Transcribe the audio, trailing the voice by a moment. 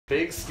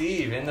Big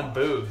Steve in the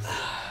booth.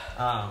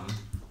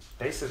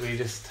 Basically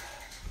just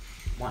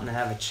wanting to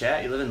have a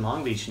chat. You live in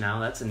Long Beach now.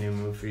 That's a new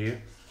move for you.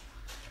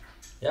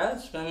 Yeah,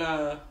 it's been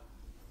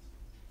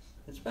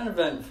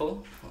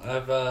eventful.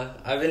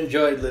 I've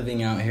enjoyed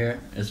living out here,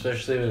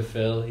 especially with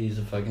Phil. He's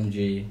a fucking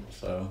G,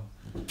 so.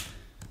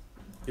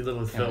 You live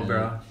with Phil,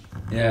 bro.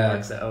 Yeah. He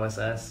works at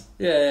OSS.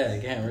 Yeah,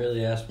 I can't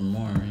really ask for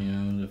more,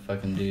 The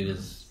fucking dude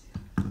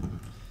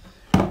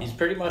he's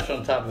pretty much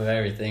on top of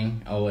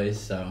everything, always,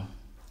 so.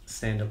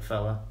 Stand-up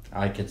fella.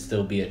 I could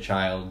still be a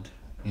child,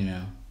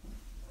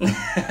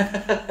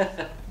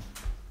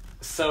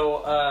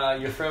 So,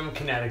 you're from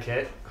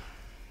Connecticut.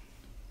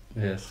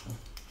 Yes.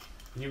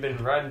 You've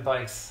been riding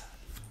bikes.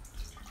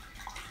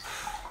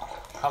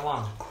 How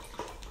long?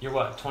 You're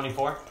what,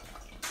 24?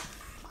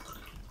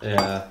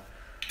 Yeah.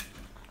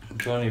 I'm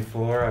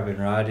 24, I've been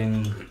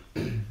riding.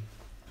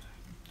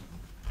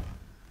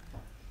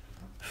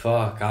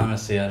 Fuck,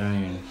 honestly, I don't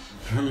even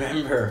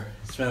remember.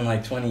 It's been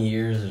like 20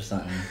 years or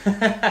something.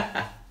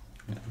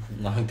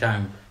 Long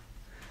time.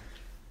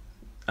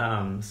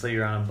 So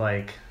you're on a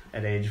bike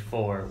at age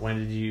 4. When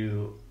did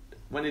you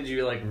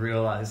like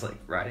realize like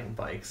riding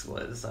bikes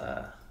was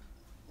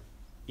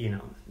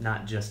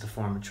not just a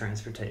form of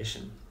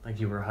transportation? Like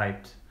you were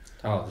hyped.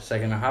 Oh, the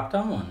second I hopped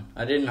on one.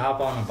 I didn't hop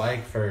on a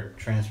bike for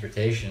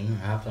transportation.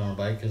 I hopped on a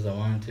bike because I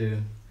wanted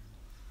to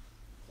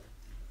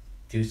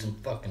do some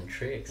fucking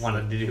tricks.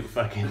 Wanted to do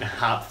fucking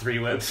hop 3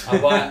 whips. I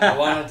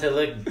wanted to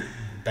look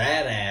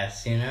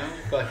badass,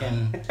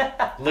 Fucking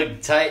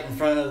look tight in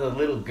front of the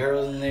little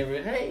girls in the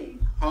neighborhood. Hey,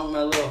 honk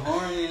my little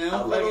horn,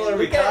 How little are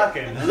we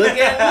talking? Look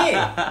at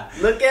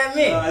me. Look at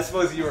me. Well, I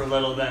suppose you were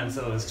little then,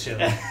 so it was chill.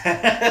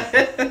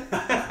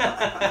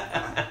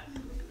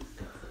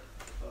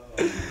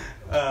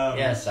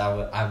 Yes,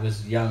 I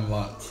was young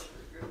once.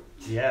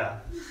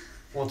 Yeah.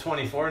 Well,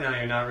 24 now,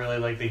 you're not really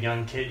like the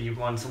young kid you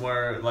once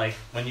were. Like,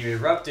 when you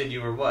erupted,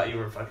 you were what? You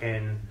were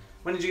fucking...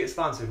 When did you get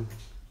sponsored?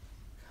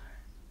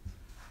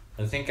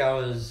 I think I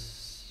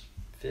was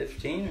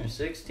 15 or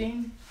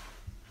 16.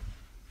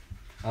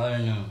 I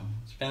don't know.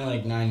 It's been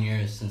like 9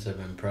 years since I've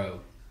been pro.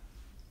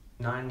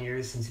 9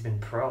 years since you've been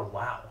pro?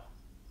 Wow.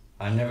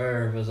 I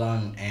never was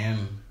on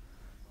AM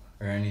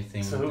or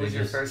anything. So who was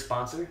your first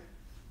sponsor?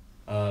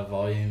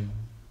 Volume.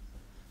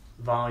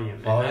 Volume.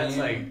 And that's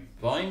like...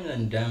 Volume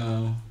and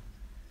Demo.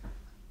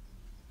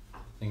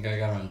 I think I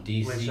got on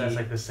DC. Which that's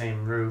like the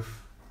same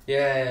roof.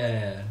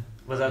 Yeah.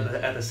 Was that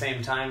at the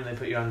same time they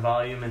put you on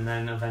Volume and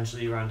then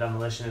eventually you were on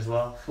Demolition as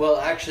well? Well,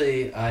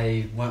 actually,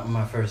 I went on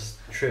my first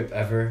trip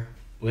ever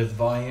with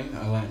Volume.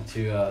 I went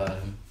to,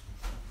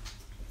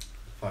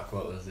 what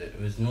was it? It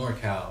was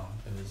NorCal.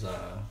 It was,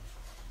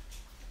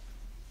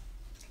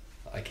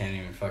 I can't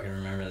even fucking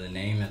remember the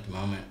name at the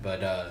moment,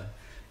 but,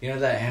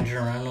 that Andrew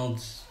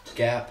Reynolds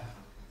gap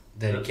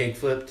that he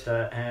kickflipped?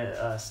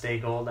 The Stay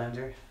Gold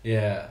Ender?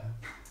 Yeah.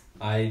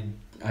 I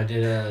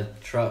did a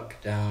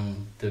truck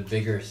down the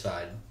bigger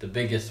side, the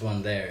biggest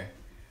one there.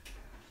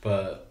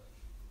 But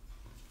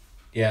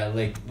yeah,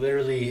 like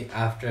literally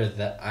after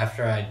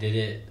I did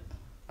it,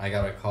 I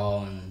got a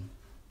call and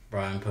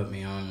Brian put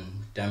me on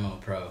Demo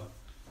Pro.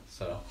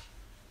 So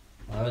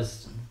that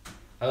was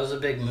a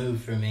big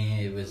move for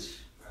me. It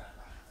was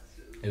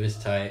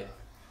tight.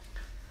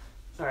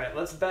 All right,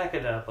 let's back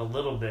it up a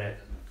little bit,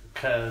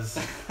 because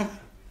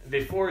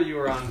before you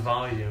were on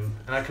Volume,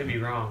 and I could be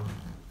wrong,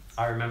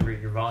 I remember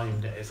your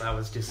Volume days. I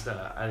was just,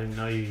 I didn't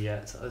know you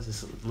yet, so I was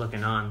just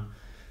looking on.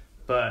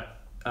 But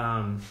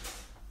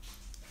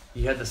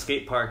you had the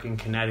skate park in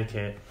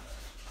Connecticut.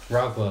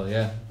 Rockwell,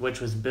 yeah.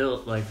 Which was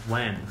built, like,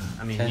 when?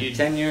 I mean,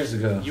 10 years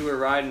ago. You were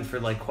riding for,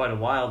 like, quite a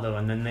while, though,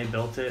 and then they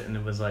built it, and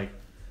it was, like,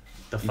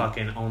 the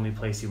fucking only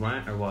place you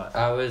went, or what?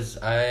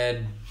 I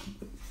had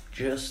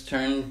just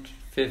turned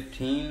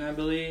 15, I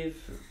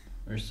believe,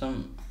 or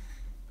some.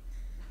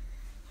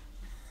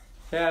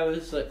 Yeah,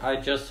 I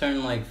just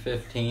turned like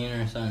 15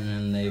 or something,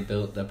 and they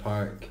built the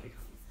park.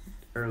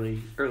 Early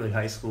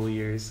high school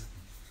years.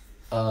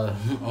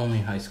 Only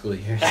high school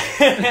years.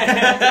 Did you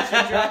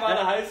drop out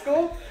of high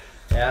school?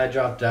 Yeah, I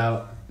dropped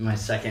out my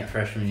second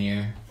freshman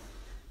year.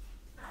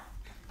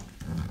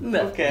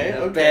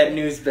 Okay. Bad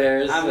news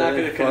bears. I'm not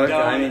going to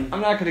condone.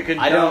 I'm not going to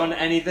condone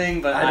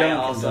anything, but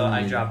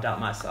I dropped out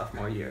my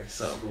sophomore year,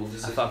 so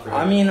I fuck with it.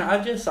 I mean,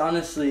 I just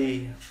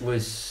honestly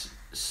was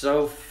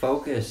so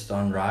focused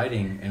on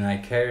riding, and I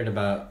cared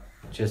about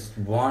just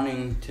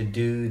wanting to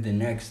do the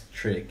next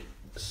trick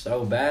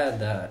so bad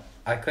that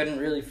I couldn't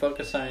really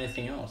focus on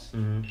anything else.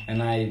 Mm-hmm.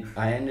 And I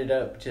ended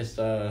up just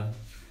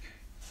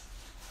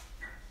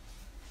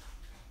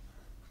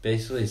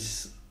basically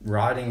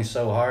riding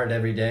so hard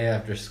every day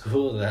after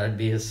school that I'd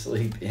be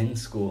asleep in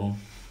school,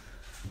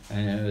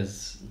 and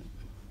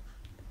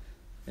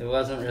it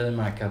wasn't really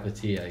my cup of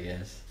tea, I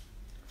guess.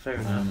 Fair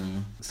enough.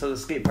 So the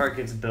skate park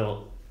gets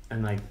built,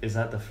 and like, is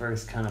that the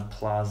first kind of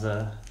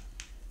plaza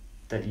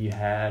that you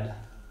had?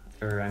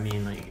 Or I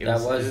mean, like,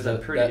 it's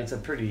a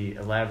pretty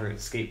elaborate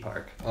skate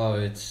park. Oh,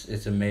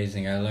 it's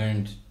amazing. I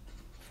learned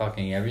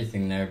fucking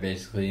everything there,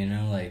 basically.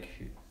 Like,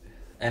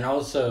 and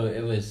also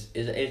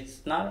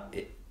it's not.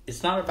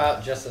 it's not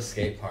about just a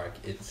skate park.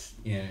 It's,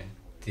 you know,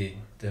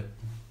 the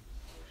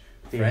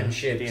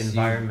friendships, the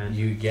environment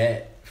you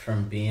get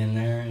from being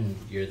there, and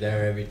you're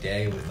there every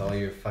day with all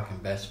your fucking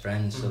best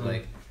friends. So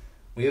like,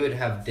 we would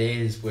have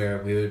days where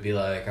we would be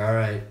like, all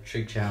right,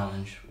 trick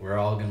challenge. We're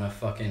all gonna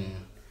fucking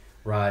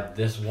ride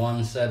this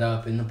one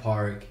setup in the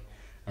park,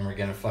 and we're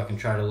gonna fucking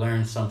try to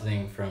learn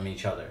something from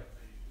each other.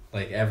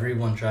 Like,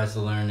 everyone tries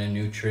to learn a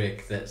new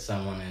trick that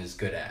someone is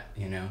good at,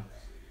 you know?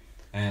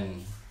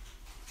 And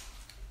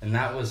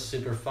that was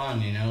super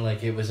fun, you know?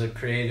 Like, it was a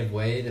creative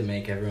way to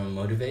make everyone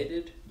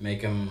motivated,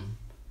 make them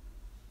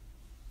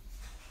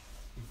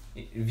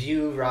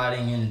view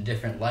riding in a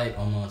different light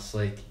almost.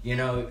 Like, you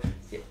know,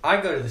 I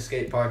go to the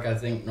skate park, I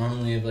think,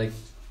 normally of, like,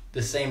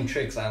 the same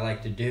tricks I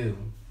like to do.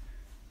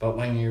 But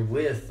when you're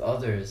with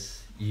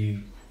others,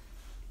 you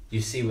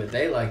see what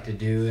they like to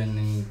do, and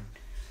then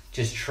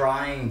just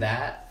trying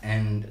that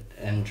and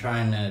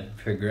trying to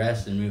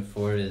progress and move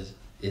forward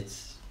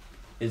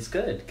it's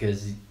good,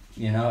 because,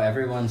 you know,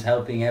 everyone's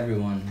helping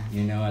everyone,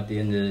 you know, at the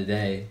end of the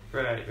day.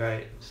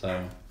 Right.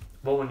 So,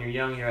 well, when you're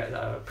young, you're at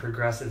a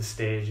progressive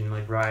stage and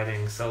like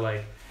riding, so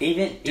like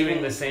even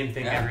doing the same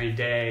thing every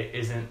day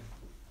isn't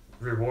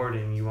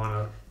rewarding. You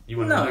wanna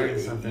learn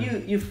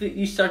something.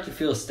 You start to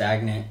feel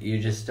stagnant. You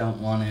just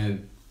don't want to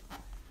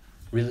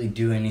really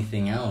do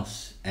anything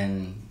else.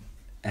 And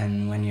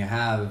when you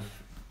have,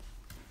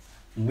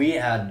 we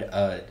had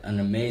an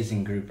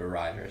amazing group of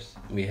riders.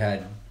 We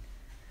had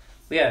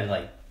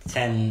like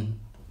 10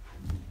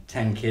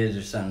 kids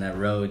or something that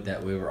rode,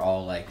 that we were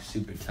all like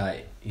super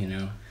tight, you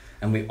know,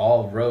 and we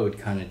all rode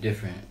kind of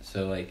different.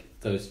 So like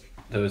those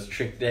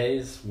trick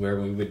days where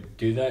we would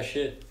do that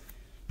shit,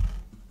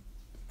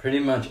 pretty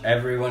much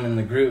everyone in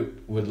the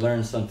group would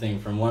learn something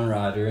from one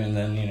rider, and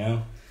then, you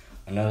know,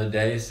 another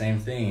day, same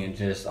thing, and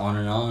just on,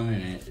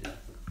 and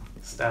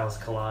styles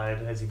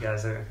collide as you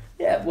guys are.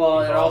 Yeah, well,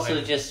 evolving. it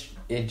also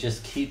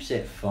just keeps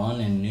it fun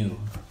and new.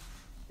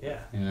 Yeah.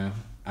 You know,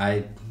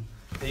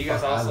 You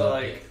guys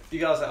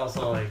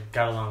also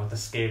got along with the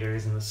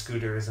skaters and the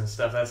scooters and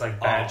stuff. That's like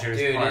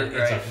Badger's Park, it's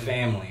right? a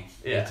family.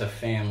 Yeah. It's a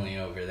family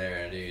over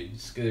there, dude.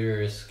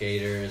 Scooters,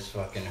 skaters,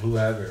 fucking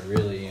whoever,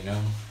 really, you know.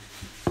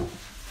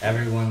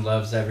 Everyone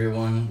loves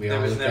everyone. We all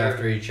look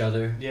after each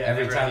other. Yeah,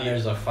 Every time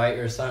there's a fight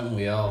or something,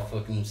 we all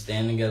fucking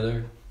stand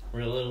together.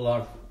 We're a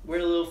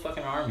little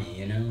fucking army,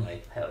 you know?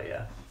 Like, hell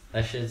yeah.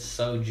 That shit's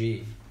so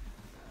G.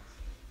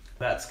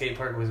 That skate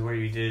park was where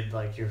you did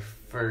like your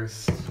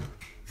first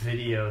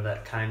video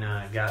that kind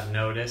of got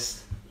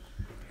noticed.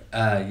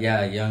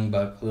 Yeah, young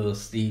buck, little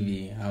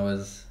Stevie.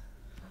 I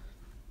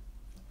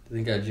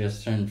think I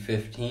just turned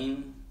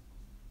 15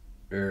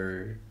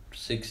 or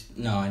 6.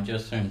 No, I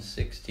just turned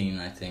 16,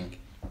 I think.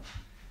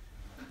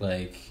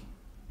 Like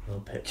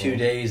 2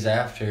 days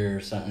after or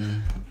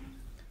something.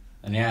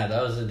 And yeah,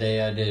 that was the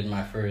day I did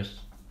my first.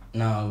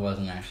 No, it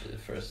wasn't actually the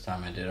first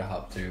time I did a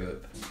hop through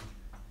it.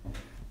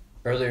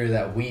 Earlier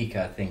that week,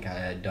 I think I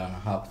had done a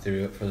hop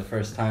through it for the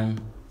first time.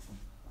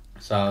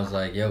 So I was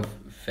like, yo,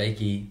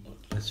 Fakey,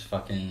 let's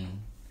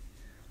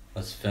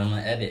film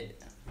an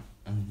edit.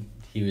 And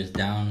he was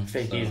down.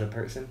 Fakey is a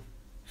person?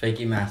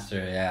 Fakey Master,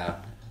 yeah.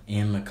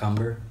 Ian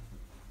McCumber.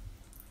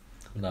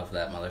 Love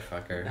that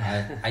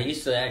motherfucker. I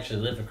used to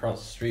actually live across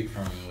the street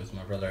from him with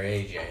my brother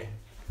AJ.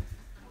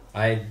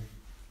 I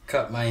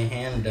cut my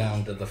hand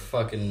down to the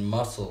fucking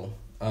muscle.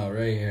 Oh,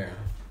 right here.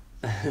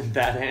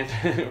 That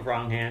hand?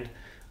 Wrong hand.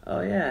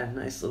 Oh yeah,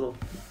 nice little.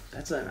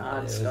 That's an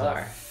odd scar.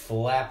 A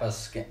flap of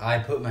skin. I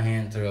put my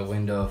hand through a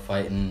window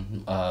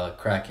fighting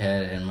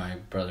crackhead and my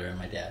brother and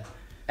my dad.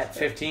 At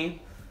 15?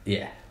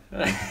 Yeah.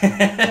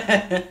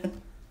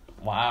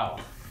 Wow.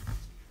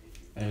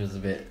 It was a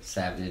bit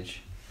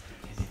savage.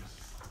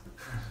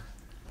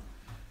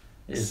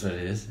 It is what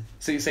it is.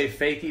 So you say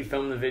Fakey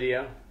filmed the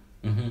video?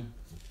 Mm-hmm.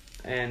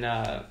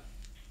 And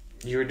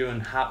you were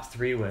doing hop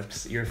 3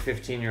 whips. You're a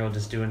 15-year-old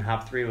just doing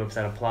hop 3 whips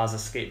at a Plaza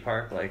skate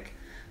park. Like,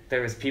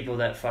 there was people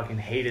that fucking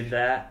hated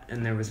that,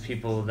 and there was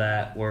people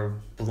that were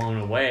blown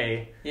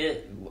away. Yeah,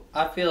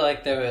 I feel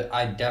like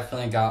I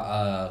definitely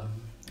got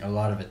a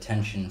lot of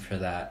attention for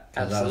that.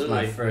 Because that was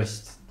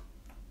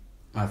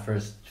my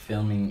first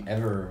filming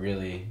ever,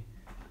 really,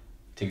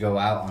 to go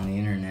out on the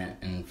internet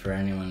and for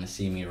anyone to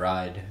see me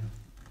ride.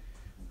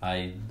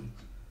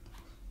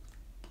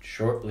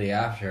 Shortly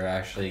after, I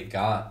actually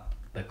got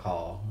the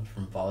call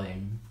from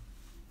Volume,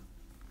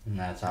 and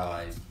that's how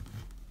I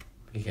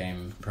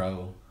became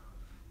pro.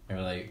 They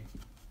were like,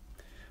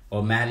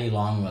 well, Matty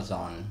Long was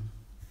on,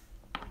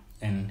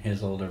 and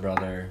his older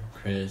brother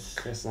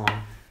Chris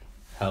Long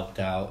helped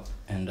out,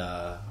 and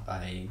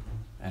I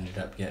ended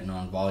up getting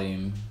on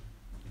Volume,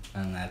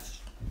 and that's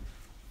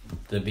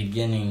the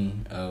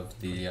beginning of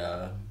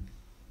the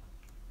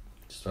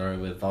story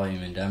with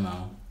Volume and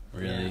Demo.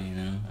 Really, you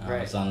know,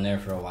 I was on there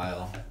for a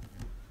while,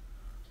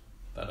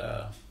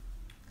 but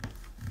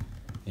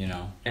you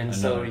know. And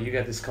so you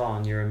got this call,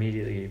 and you're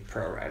immediately a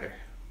pro rider.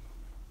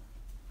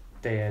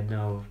 There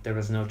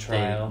was no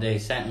trial. They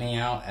sent me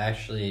out.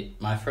 Actually,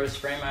 my first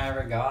frame I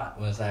ever got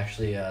was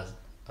actually a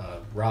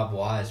Rob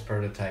Wise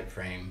prototype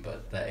frame,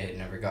 but that it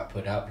never got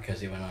put out because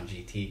he went on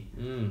GT.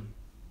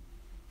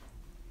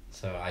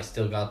 So I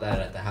still got that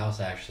at the house.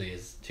 Actually,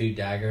 it's 2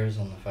 daggers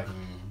on the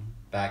fucking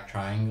back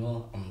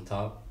triangle on the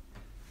top.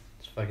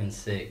 It's fucking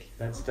sick.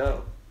 That's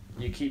dope.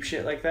 You keep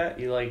shit like that?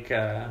 You like,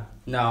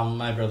 No,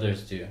 my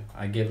brothers do.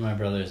 I give my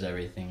brothers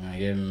everything. I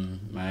give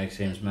them my X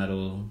Games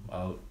medal.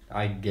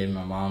 I give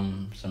my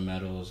mom some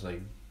medals.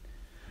 Like,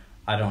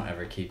 I don't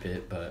ever keep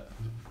it, but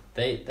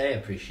they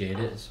appreciate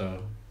it,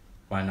 so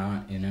why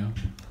not, you know?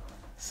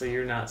 So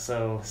you're not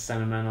so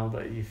sentimental,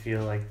 but you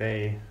feel like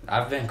they...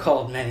 I've been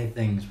called many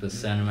things, but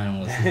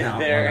sentimental is not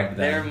one of them.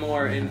 They're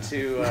more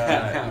into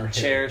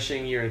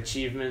cherishing your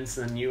achievements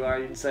than you are,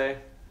 you'd say?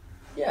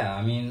 Yeah,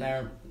 I mean,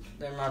 they're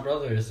my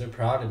brothers. They're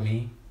proud of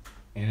me,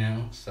 you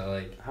know? So,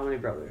 like... How many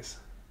brothers?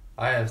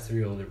 I have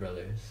 3 older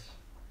brothers.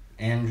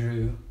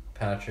 Andrew,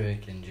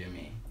 Patrick, and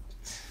Jimmy.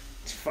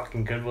 It's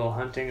fucking Goodwill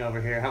Hunting over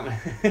here. How many,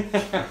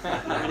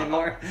 how many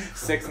more?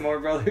 6 more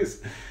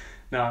brothers?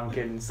 No, I'm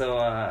kidding.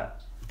 So,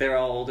 they're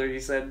all older, you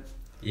said?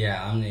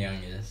 Yeah, I'm the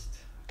youngest.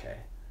 Okay.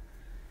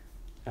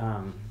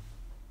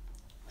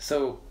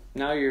 So,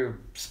 now you're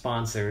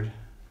sponsored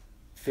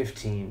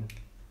 15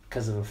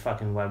 because of a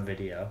fucking web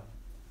video.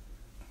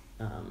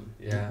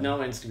 Yeah. No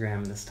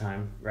Instagram this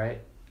time, right?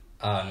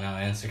 Oh, no,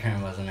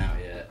 Instagram wasn't out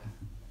yet.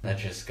 That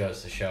just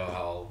goes to show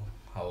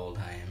how old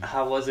I am.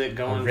 How was it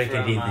going how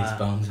rickety these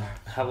bones are.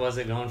 How was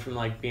it going from,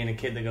 like, being a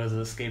kid that goes to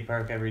the skate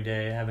park every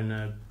day, having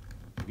to,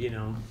 you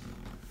know,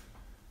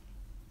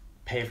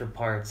 pay for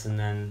parts, and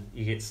then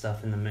you get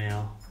stuff in the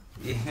mail?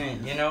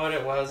 You know what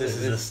it was? This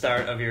is the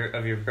start of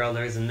your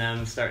brothers and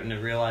them starting to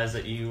realize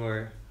that you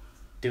were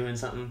doing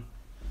something?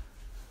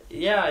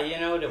 Yeah, you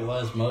know what it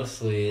was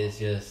mostly is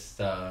just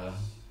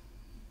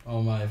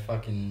all my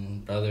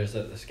fucking brothers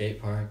at the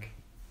skate park.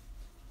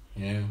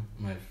 You know,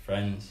 my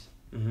friends.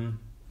 Mm-hmm.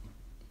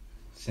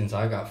 Since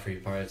I got free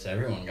parts,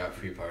 everyone got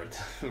free parts.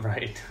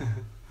 Right.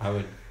 I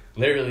would...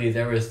 Literally,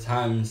 there was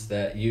times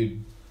that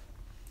you'd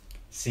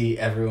see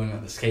everyone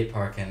at the skate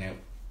park and it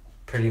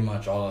pretty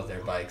much all of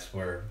their bikes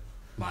were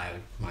my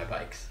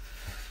bikes.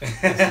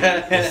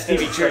 The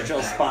Stevie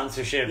Churchill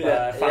sponsorship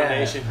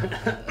foundation.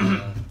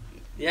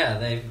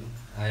 Yeah,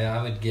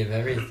 I would give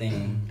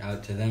everything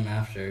out to them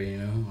after, you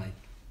know, like,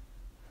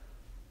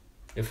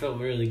 it felt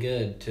really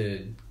good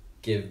to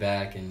give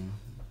back and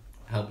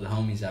help the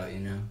homies out, you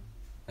know,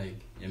 like,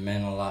 it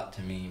meant a lot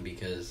to me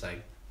because I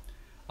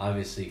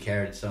obviously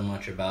cared so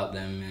much about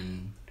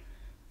them,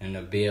 and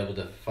to be able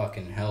to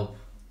fucking help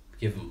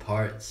give them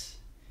parts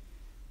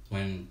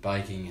when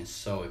biking is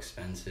so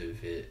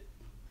expensive, it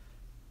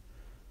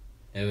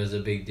was a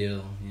big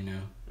deal, you know.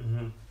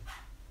 Mm-hmm.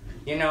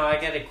 You know, I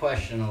get a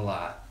question a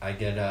lot. I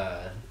get,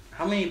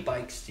 how many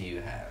bikes do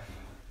you have?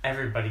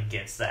 Everybody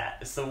gets that.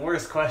 It's the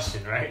worst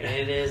question, right?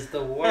 It is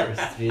the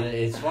worst.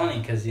 It's funny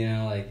because, you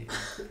know, like,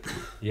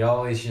 you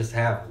always just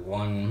have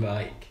one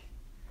bike.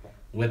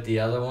 With the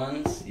other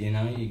ones, you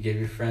know, you give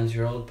your friends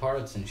your old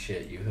parts and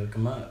shit. You hook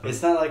them up.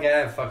 It's not like I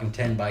have fucking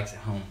 10 bikes at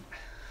home.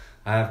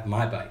 I have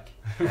my bike.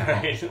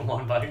 Right,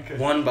 one bike.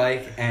 One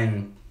bike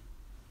and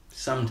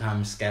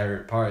sometimes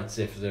scattered parts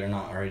if they're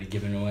not already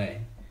given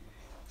away.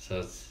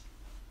 So it's,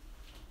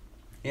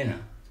 you know,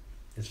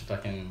 it's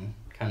fucking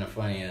kind of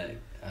funny that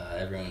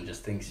everyone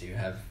just thinks you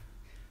have...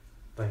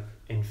 Like,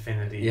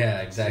 infinity.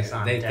 Yeah,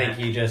 exactly. They think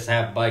you just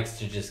have bikes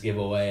to just give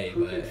away,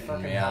 Who but can in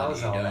fucking reality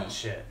house you all don't. that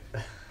shit?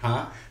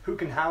 Huh? Who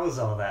can house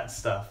all that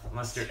stuff?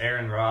 Unless you're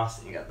Aaron Ross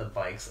and you got the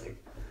bikes, like,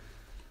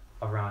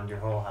 around your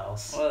whole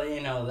house. Well,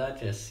 you know,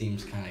 that just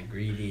seems kind of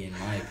greedy in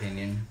my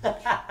opinion.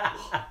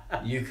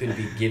 You could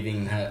be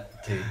giving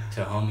that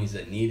to homies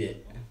that need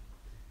it.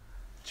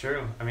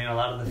 True. I mean, a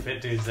lot of the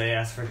fit dudes, they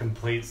ask for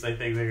completes. They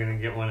think they're going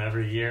to get one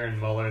every year, and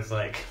Muller's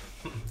like,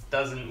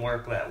 doesn't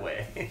work that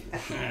way.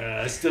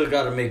 I still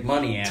got to make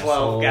money,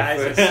 asshole. 12 guys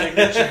with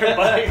signature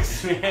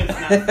bikes, man. It's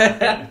not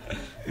bad.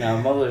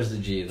 No, Muller's the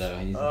G, though.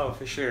 Oh,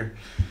 for sure.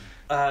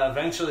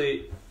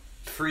 Eventually,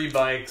 free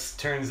bikes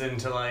turns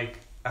into, like,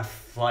 a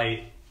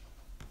flight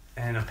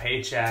and a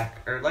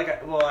paycheck. Or, like,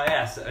 I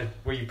asked,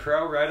 were you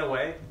pro right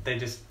away? They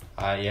just...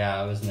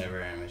 Yeah, I was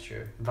never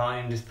amateur.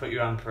 Volume just put you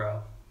on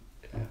pro.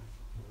 Yeah.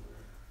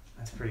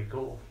 That's pretty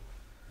cool.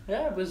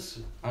 Yeah, it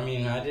was... I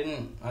mean, I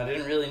didn't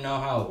really know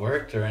how it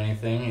worked or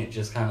anything. It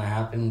just kind of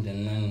happened,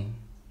 and then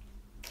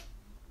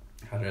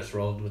I just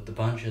rolled with the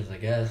punches, I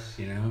guess,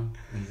 you know?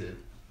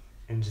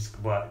 And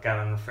just, got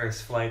on the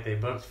first flight they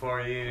booked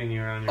for you, and you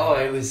were on your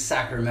way? It was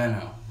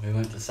Sacramento. We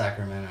went to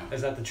Sacramento.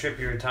 Is that the trip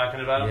you were talking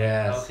about?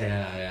 Yes,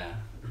 okay.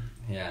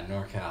 Yeah,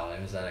 NorCal.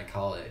 It was at a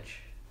college,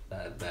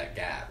 that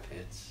gap.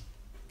 It's...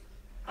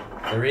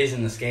 The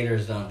reason the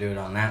skaters don't do it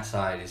on that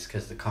side is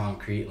because the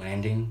concrete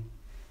landing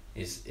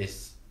is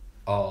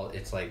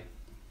like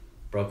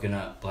broken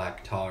up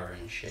black tar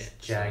and shit.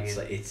 It's jagged,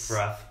 so it's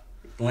rough.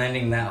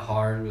 Landing that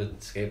hard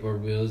with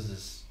skateboard wheels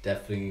is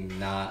definitely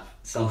not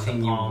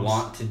something you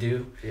want to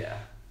do. Yeah.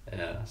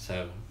 Yeah,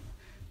 so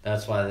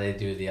that's why they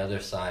do the other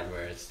side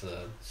where it's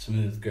the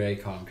smooth gray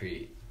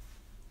concrete.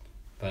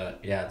 But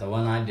yeah, the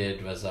one I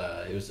did was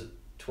it was a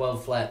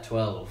 12 flat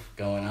 12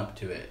 going up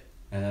to it,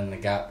 and then the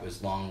gap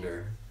was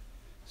longer.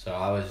 So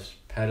I was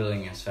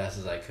pedaling as fast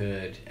as I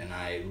could, and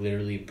I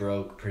literally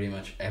broke pretty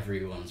much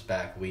everyone's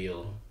back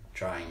wheel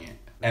trying it.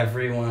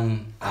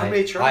 Everyone. How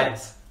many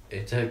tries?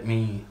 It took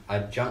me. I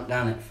jumped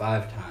down it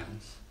 5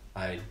 times.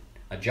 I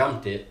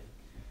jumped it,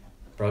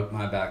 broke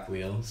my back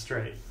wheel.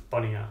 Straight,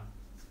 bunny up.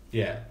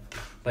 Yeah,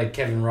 like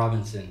Kevin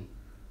Robinson,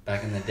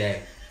 back in the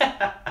day.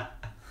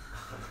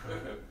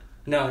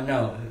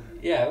 No.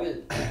 Yeah,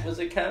 was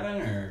it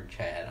Kevin or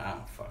Chad? I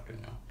don't fucking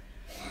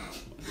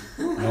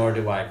know. Nor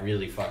do I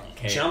really fucking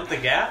care. Jump the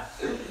gap?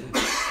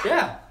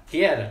 Yeah. He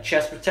had a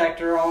chest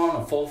protector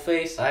on, a full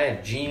face. I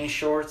had jean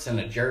shorts and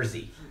a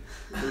jersey.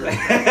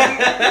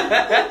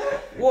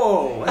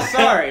 Whoa,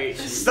 sorry.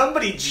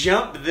 Somebody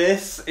jumped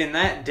this in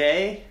that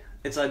day?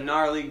 It's a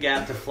gnarly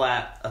gap to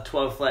flat, a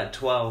 12 flat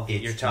 12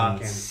 It's you're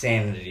talking.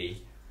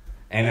 insanity.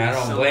 And I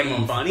don't Somebody blame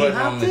them for bunny putting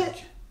on hopped the...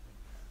 it?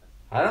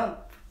 I don't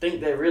think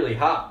they really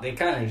hopped. They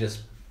kind of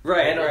just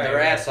Right, pedaled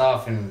their ass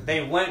off and...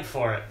 They went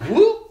for it.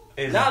 Whoop!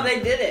 No, they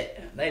did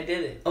it. They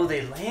did it. Oh,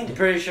 they I'm landed.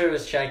 pretty sure it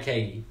was Chad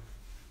Kagi.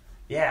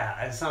 Yeah,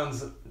 it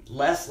sounds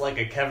less like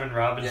a Kevin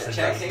Robinson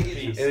Chad Kagi.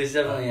 piece. It was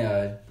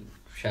definitely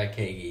Chad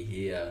Kagi.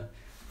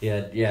 He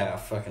had a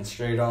fucking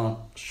straight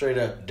up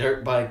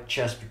dirt bike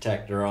chest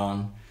protector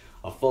on,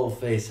 a full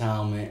face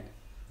helmet.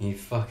 He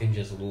fucking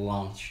just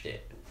launched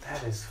it.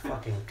 That is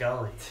fucking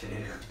gully.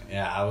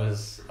 Yeah, I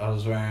was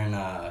wearing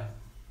a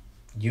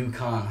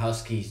Yukon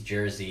Huskies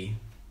jersey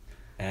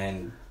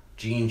and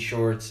jean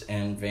shorts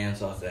and Vans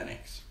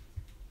Authentics.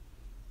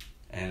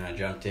 And I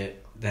jumped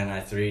it, then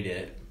I 3'd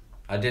it.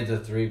 I did the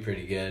 3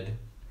 pretty good,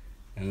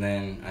 and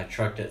then I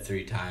trucked it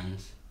 3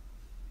 times.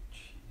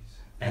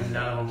 And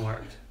none of them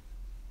worked.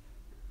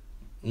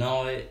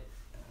 No, it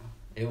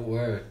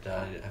worked.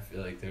 I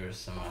feel like there was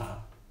some...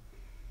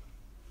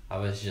 I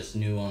was just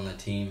new on the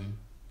team.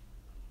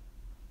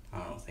 I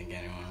don't think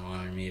anyone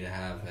wanted me to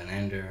have an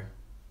ender.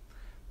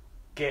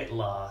 Get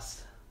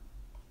lost.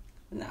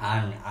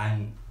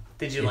 I'm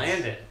Did you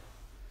land it?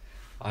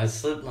 I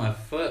slipped my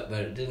foot, but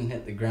it didn't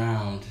hit the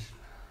ground.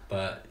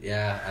 But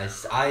yeah,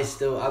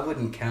 I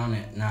wouldn't count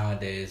it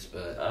nowadays.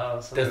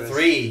 But So the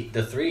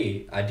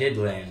three, I did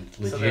land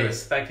legit. So there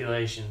was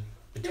speculation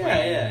between.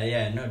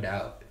 Yeah, no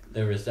doubt.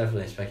 There was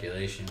definitely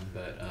speculation,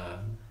 but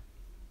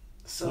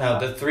So no,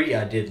 the 3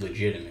 I did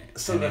legitimate.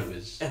 So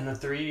and the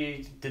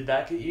 3, did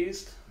that get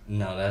used?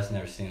 No, that's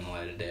never seen the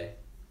light of day.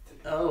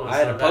 Oh, I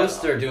had a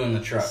poster doing the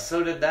truck.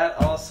 So did that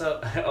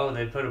also? Oh,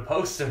 they put a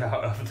poster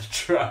out of the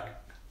truck.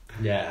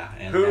 Yeah,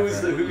 and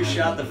Who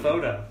shot the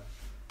photo?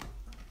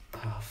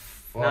 Oh,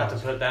 fuck. Not to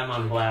put them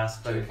on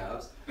blast, but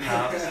Cobbs.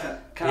 Cobbs.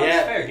 Cobbs,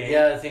 yeah, fair game.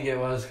 yeah, I think it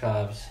was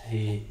Cobbs.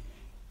 He's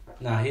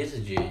a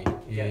G.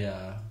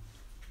 Yeah.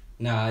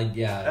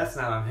 Yeah. That's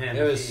not on him.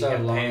 It was He so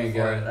got long paid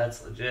ago. for it.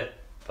 That's legit.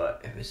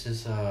 But It was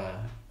just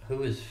who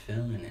was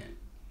filming it?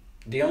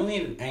 The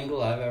only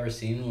angle I've ever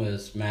seen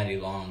was Matty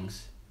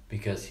Long's,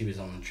 because he was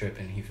on the trip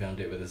and he filmed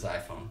it with his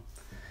iPhone.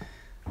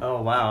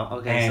 oh wow,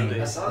 okay.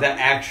 And So the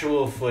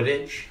actual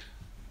footage,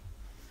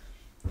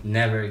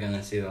 never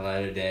gonna see the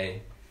light of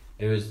day.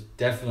 It was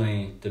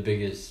definitely the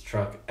biggest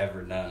truck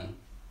ever done,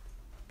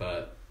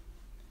 but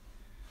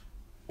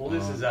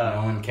this is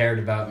no one cared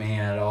about me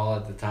at all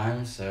at the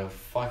time, so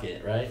fuck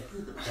it, right?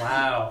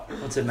 wow.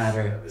 What's it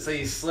matter? So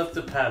you slipped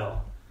the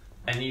pedal,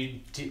 and you.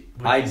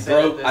 I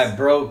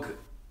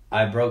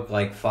broke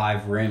like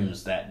 5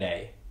 rims that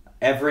day.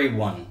 Every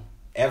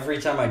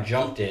time I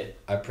jumped it,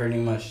 I pretty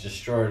much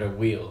destroyed a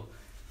wheel,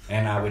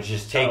 and I was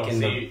just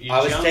taking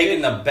I was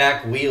taking the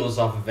back wheels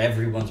off of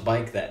everyone's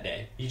bike that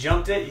day. You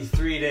jumped it, you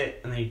 3'd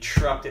it, and then you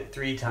trucked it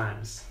 3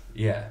 times,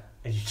 Yeah,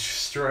 and you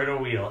destroyed a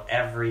wheel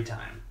every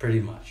time. pretty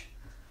much.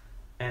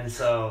 And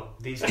so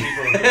these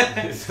people,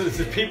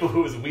 the people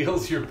whose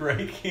wheels you're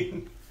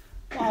breaking.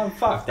 Oh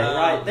fuck!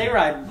 They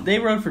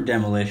ride for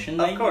demolition.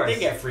 Of course, they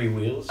get free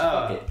wheels.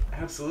 Fuck it.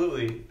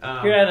 Absolutely.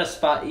 You're at a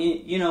spot.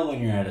 You know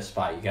when you're at a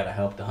spot, you gotta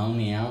help the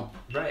homie out.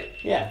 Right.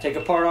 Yeah, take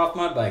a part off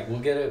my bike.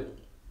 We'll get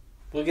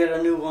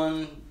a new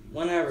one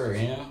whenever.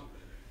 You know.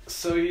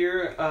 So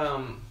you're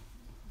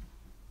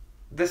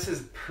this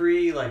is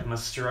pre like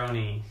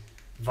Mastroni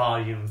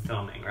volume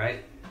filming,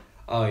 right?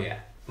 Oh yeah.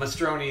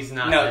 Mastroni's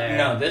not there.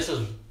 No. This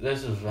is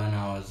when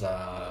I was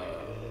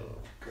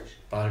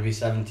about to be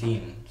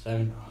 17.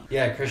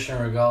 Yeah,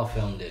 Christian Regal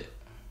filmed it.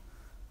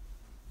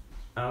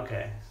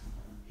 Okay.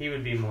 He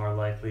would be more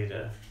likely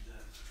to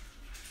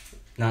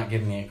Not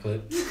give me a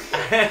clip.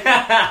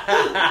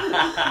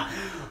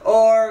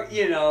 or,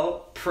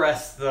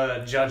 press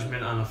the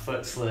judgment on a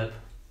foot slip,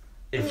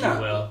 if you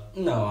will.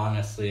 No,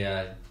 honestly,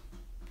 I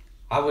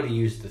would have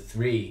used the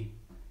 3.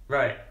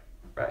 Right.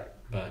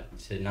 But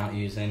to not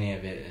use any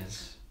of it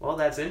is... Well,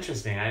 that's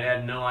interesting. I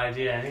had no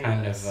idea any kind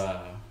of this.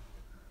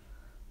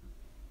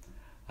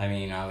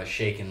 I was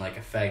shaking like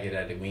a faggot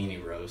at a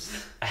weenie roast.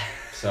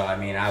 So,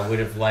 I would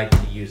have liked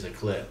to use a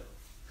clip.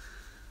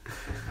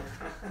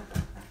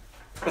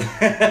 You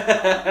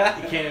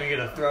can't even get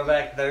a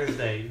Throwback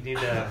Thursday. You need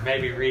to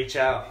maybe reach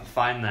out and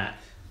find that.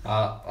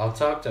 I'll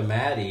talk to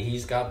Maddie.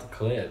 He's got the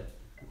clip.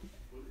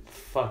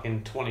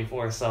 fucking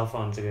 24 cell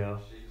phones ago.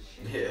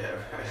 Yeah,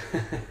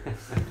 right.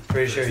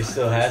 Pretty sure he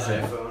still has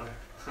it. iPhone.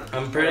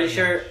 I'm pretty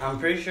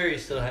sure he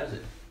still has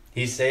it.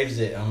 He saves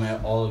it on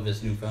all of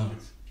his new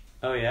phones.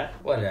 Oh, yeah?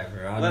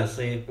 Whatever,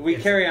 honestly. We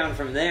carry on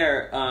from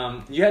there.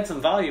 You had some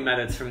volume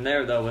edits from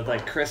there, though, with,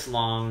 like, Chris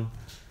Long.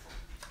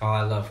 Oh,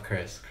 I love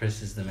Chris.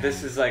 Chris is the man.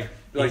 This is, like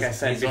I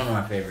said, he's one of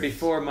my favorites.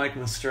 Before Mike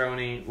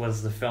Mastroni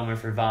was the filmer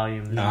for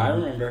Volume. No, I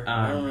remember.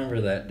 I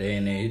remember that day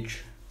and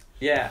age.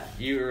 Yeah,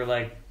 you were,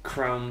 like,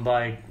 Chrome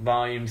Bike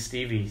Volume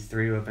Stevie,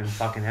 3-whipping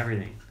fucking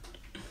everything.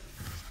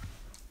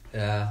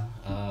 Yeah,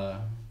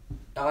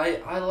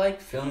 I like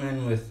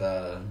filming with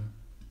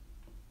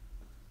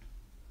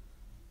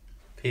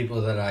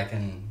people that I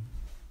can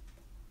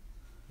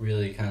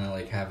really kind of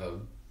like have a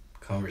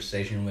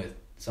conversation with,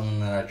 someone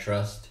that I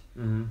trust.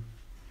 Mm-hmm.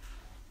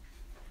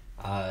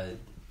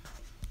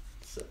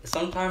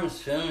 Sometimes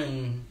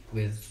filming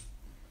with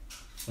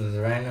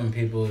random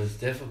people is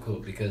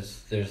difficult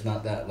because there's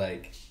not that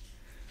like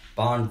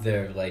bond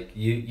there. Like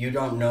you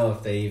don't know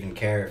if they even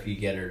care if you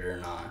get it or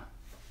not.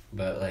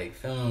 But like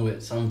filming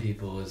with some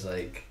people is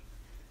like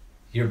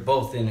you're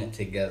both in it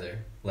together.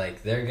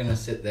 Like they're gonna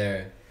sit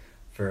there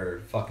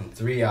for fucking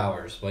 3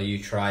 hours while you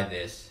try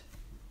this,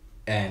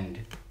 and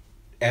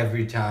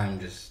every time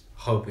just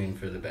hoping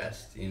for the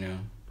best, you know.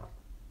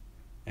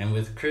 And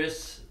with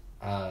Chris,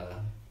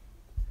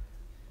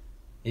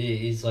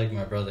 he's like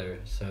my brother,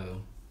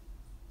 so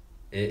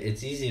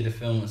it's easy to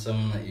film with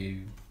someone that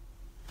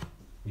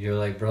you're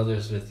like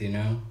brothers with, you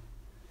know.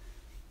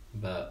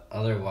 But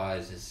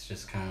otherwise, it's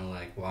just kind of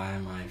like, why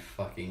am I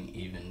fucking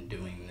even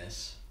doing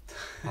this?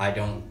 I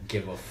don't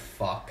give a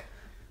fuck.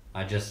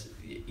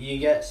 You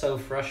get so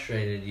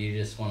frustrated, you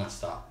just want to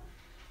stop.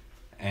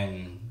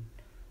 And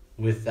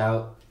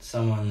without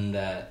someone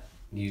that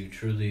you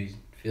truly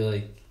feel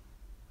like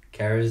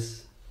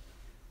cares,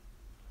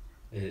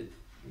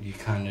 you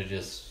kind of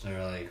just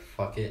are like,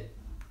 fuck it,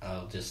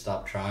 I'll just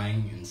stop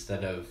trying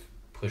instead of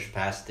push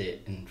past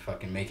it and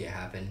fucking make it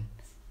happen.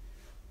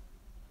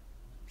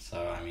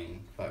 So, I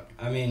mean, fuck.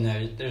 I mean,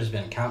 there's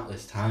been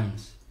countless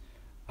times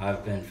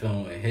I've been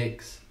filming with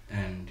Hicks,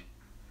 and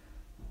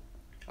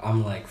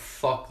I'm like,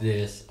 fuck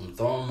this, I'm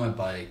throwing my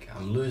bike,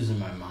 I'm losing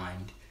my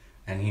mind,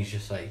 and he's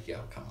just like, yo,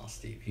 come on,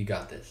 Steve, you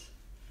got this.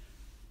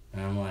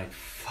 And I'm like,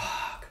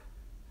 fuck.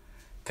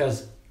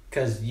 Cause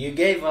you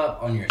gave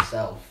up on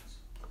yourself,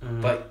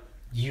 but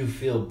you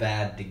feel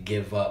bad to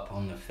give up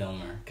on the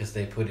filmer, because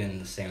they put in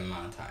the same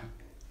amount of time.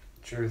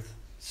 Truth.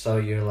 So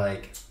you're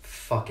like,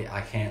 fuck it,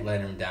 I can't let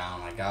him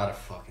down, I gotta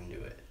fucking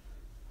do it.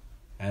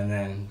 And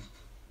then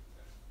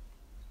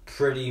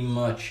pretty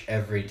much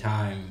every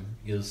time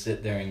you'll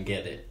sit there and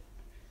get it.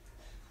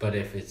 But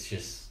if it's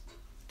just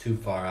too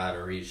far out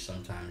of reach,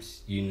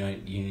 sometimes you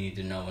need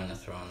to know when to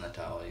throw in the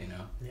towel, you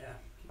know? Yeah.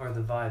 Or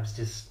the vibe's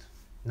just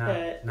not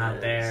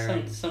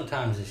there.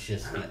 Sometimes it's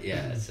just,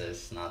 it's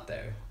just not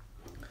there.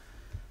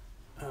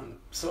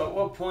 So at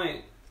what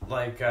point,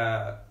 like,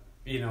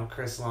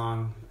 Chris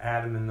Long,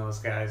 Adam, and those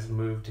guys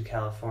moved to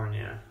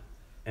California,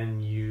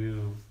 and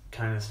you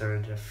kind of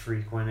started to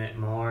frequent it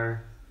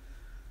more,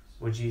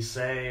 would you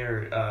say,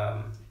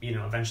 or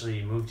eventually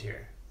you moved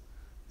here?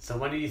 So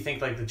when do you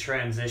think like the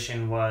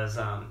transition was?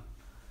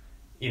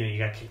 You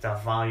got kicked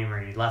off Volume,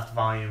 or you left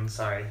Volume.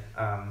 Sorry.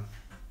 And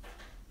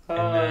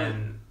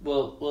then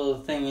well,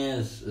 the thing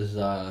is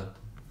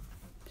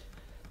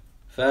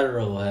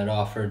Federal had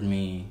offered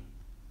me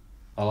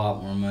a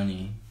lot more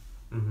money,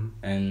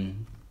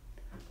 and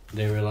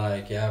they were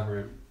like,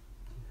 yeah,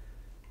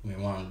 we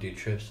want to do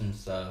trips and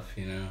stuff,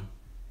 you know.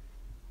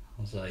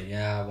 I was like,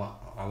 yeah,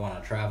 I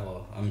want to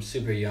travel. I'm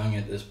super young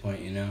at this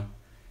point, you know.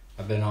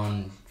 I've been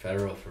on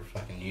Federal for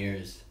fucking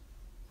years.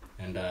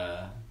 And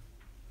I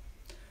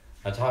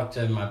talked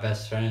to my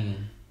best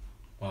friend,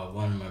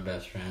 one of my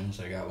best friends.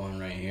 I got one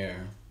right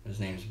here. His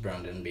name's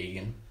Brandon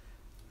Began.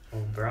 Oh,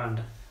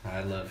 Brand.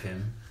 I love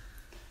him.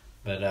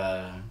 But,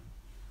 I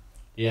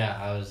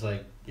was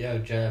like, yo,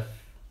 Jeff,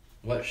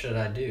 what should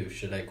I do?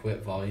 Should I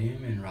quit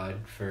Volume and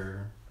ride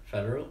for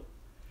Federal?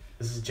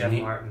 This is Jeff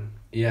Martin.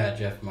 Yeah,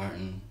 Jeff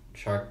Martin.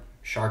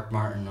 Shark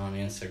Martin on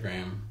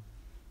Instagram.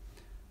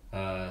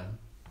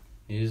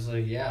 He was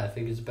like, yeah, I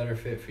think it's a better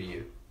fit for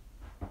you.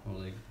 I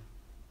was like,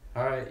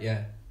 alright,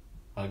 yeah,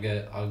 I'll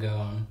go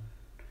on.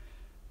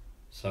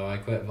 So I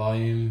quit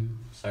Volume,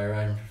 started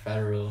riding for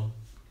Federal,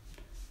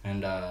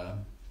 and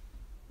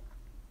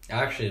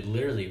actually,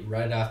 literally,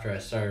 right after I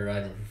started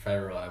riding for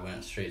Federal, I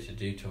went straight to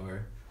Do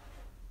Tour.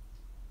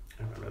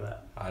 I remember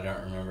that. I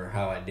don't remember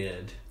how I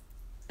did.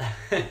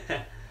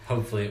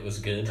 Hopefully it was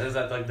good. Is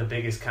that like the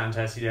biggest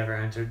contest you'd ever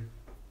entered?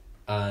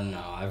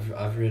 No,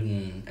 I've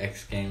ridden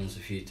X Games a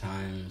few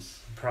times.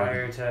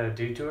 Prior to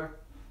Do Tour?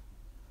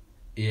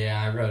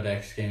 Yeah, I rode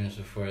X Games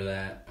before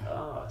that.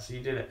 Oh, so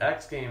you did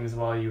X Games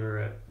while you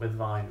were with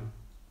Volume?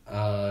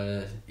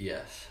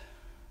 Yes.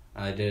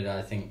 I did,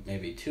 I think,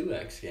 maybe 2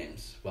 X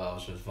Games while I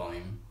was with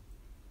Volume.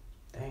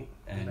 Dang,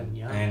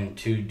 and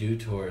 2 Do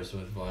Tours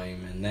with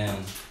Volume, and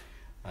then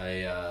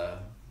I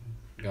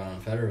got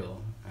on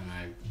Federal, and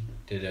I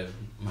did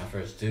my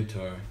first Do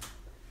Tour,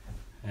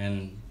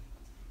 And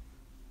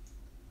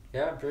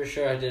yeah, I'm pretty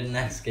sure I did an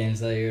X Games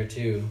that year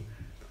too.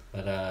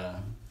 But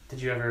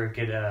Did you ever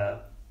get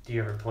do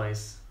you ever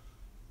place?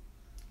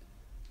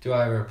 do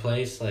I ever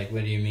place? Like,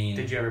 what do you mean?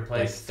 Did you ever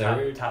place like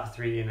third? top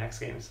 3 in X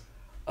Games?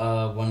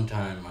 One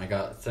time I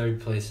got 3rd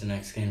place in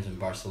X Games in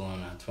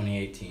Barcelona,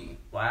 2018.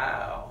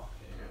 Wow.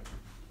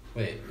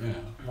 Wait, no.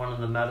 One of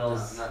the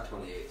medals. Not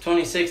 28.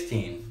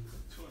 2016.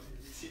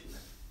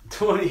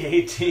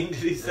 2018, did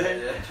he say?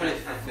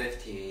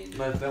 2015.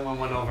 But that one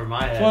went over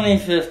my head.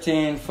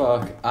 2015,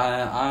 fuck.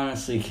 I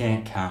honestly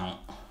can't count.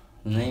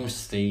 The name's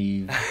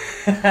Steve.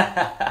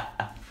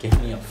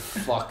 Give me a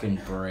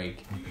fucking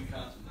break.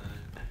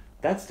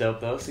 That's dope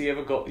though. So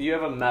you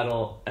have a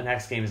medal, an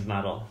X Games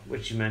medal,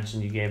 which you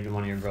mentioned you gave to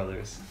one of your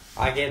brothers.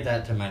 I gave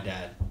that to my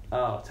dad.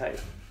 Oh,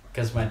 tight.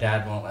 Because my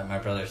dad won't let my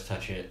brothers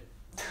touch it.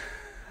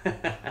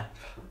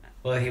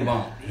 Well, he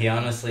won't. He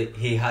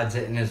hides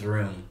it in his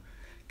room.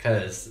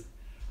 Because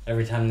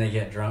every time they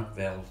get drunk,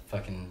 they'll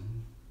fucking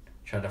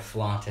try to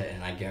flaunt it,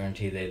 and I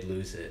guarantee they'd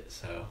lose it,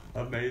 so.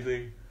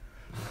 Amazing.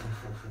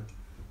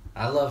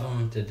 I love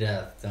them to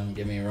death, don't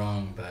get me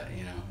wrong, but,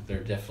 you know,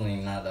 they're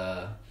definitely not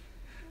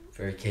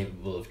very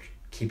capable of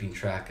keeping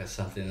track of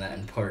something that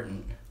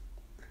important.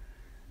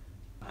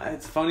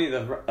 It's funny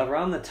that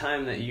around the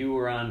time that you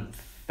were on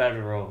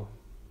Federal,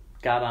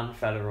 got on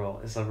Federal,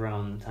 is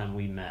around the time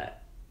we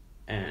met,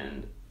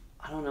 and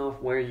I don't know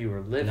where you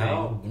were living.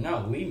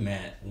 No, we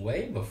met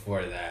way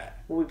before that.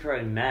 Well, we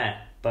probably met,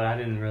 but I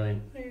didn't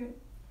really.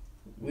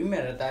 We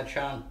met at that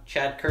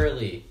Chad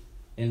Curley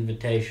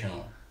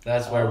Invitational.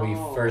 That's where we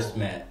first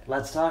met.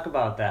 Let's talk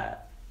about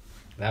that.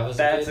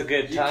 That's a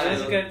good time. That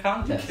was a good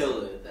contest. You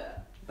killed it at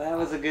that. That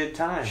was a good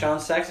time. Sean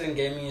Sexton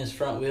gave me his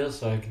front wheel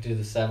so I could do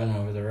the 7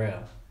 over the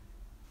rail.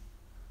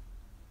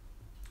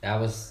 That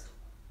was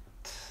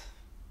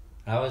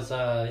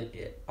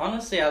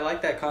honestly, I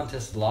like that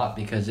contest a lot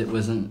because it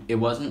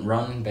wasn't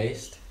run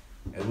based.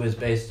 It was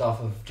based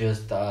off of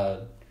just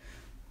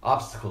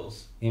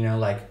obstacles. You know,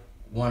 like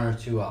 1 or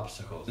 2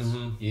 obstacles.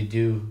 Mm-hmm. You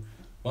do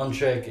one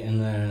trick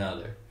and then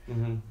another.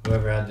 Mm-hmm.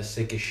 Whoever had the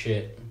sickest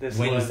shit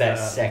wins that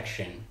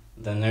section.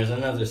 Then there's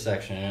another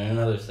section and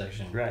another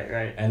section.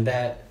 Right. And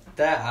that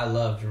I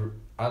loved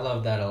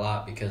that a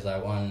lot because I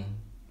won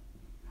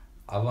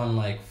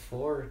like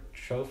 4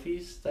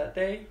 trophies that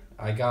day.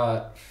 I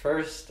got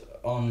first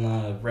on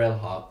the rail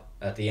hop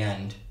at the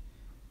end.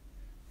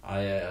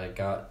 I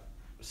got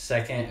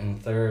 2nd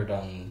and 3rd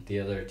on the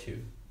other 2.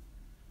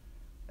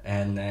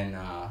 And then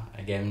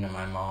I gave them to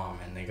my mom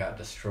and they got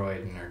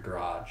destroyed in her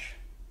garage.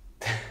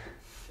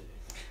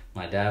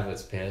 My dad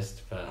was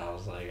pissed, but I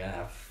was like,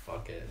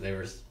 fuck it. They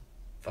were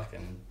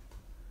fucking...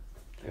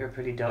 They were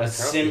pretty dope.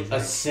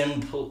 A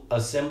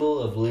symbol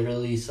of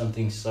literally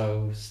something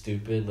so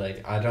stupid.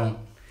 Like, I don't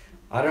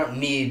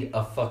need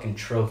a fucking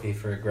trophy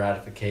for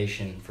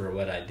gratification for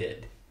what I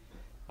did.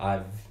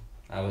 I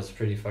was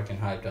pretty fucking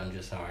hyped on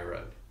just how I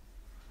rode.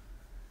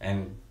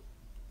 And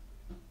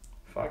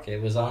fuck, it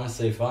was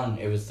honestly fun.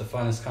 It was the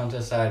funnest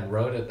contest I had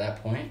rode at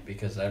that point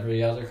because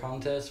every other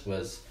contest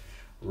was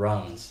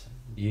runs.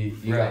 You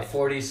got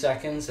 40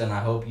 seconds and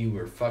I hope you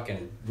were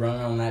fucking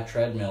running on that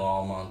treadmill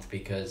all month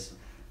because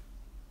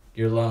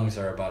your lungs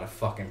are about to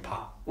fucking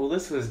pop. Well,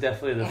 this was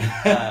definitely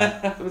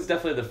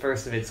the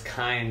first of its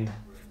kind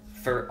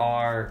for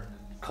our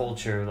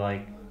culture.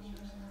 Like,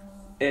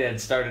 it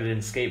had started in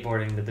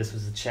skateboarding, but this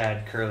was the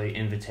Chad Curley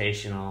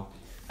Invitational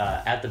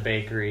at the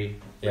bakery,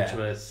 which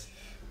was,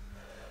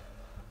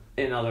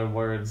 in other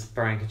words,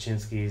 Brian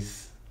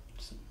Kaczynski's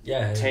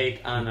take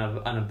on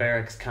a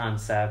barracks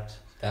concept.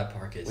 That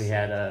park is... We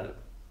had a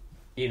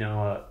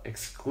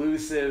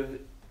exclusive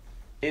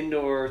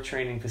indoor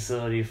training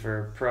facility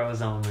for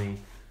pros only,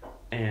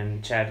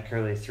 and Chad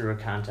Curley threw a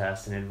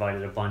contest and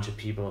invited a bunch of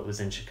people. It was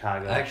in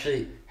Chicago.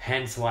 Actually...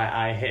 Hence why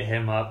I hit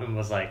him up and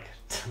was like,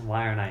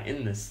 why aren't I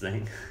in this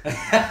thing?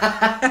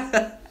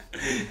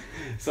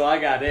 So I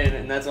got in,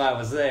 and that's why I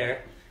was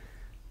there.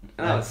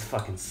 And I was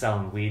fucking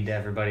selling weed to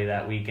everybody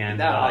that weekend.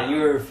 No, you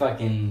were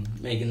fucking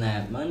making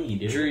that money,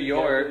 dude. Drew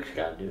York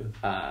gotta do.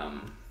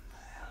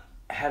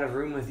 Had a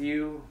room with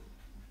you.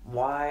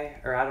 Why?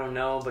 Or I don't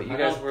know, but you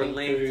guys were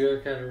linked. Drew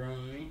York had a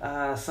room with me.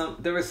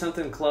 There was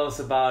something close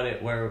about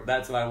it where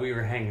that's why we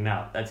were hanging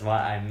out. That's why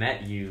I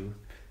met you.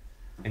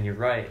 And you're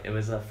right. It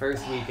was the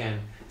first weekend.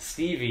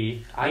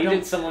 Stevie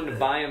needed someone to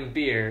buy him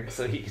beer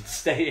so he could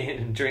stay in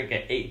and drink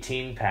an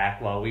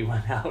 18-pack while we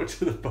went out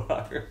to the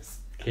bars.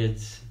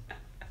 Kids,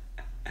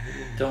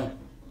 don't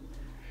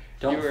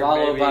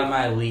follow by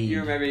my lead.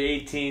 You were maybe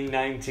 18,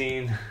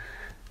 19.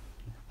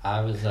 I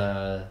was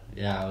an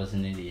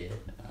idiot.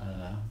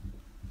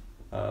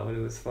 But it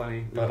was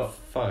funny. But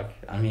fuck,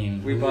 I mean,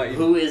 bought you.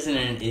 Who isn't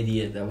an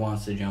idiot that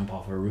wants to jump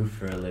off a roof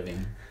for a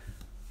living?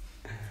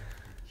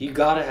 You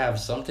gotta have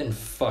something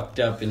fucked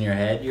up in your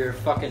head. You're a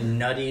fucking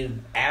nutty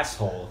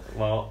asshole.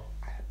 Well,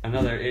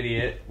 another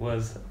idiot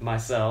was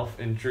myself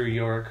and Drew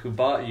York, who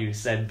bought you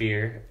said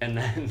beer and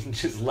then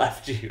just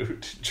left you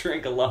to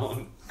drink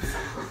alone.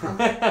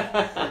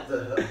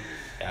 Yeah,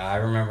 I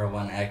remember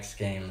one X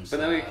Games. But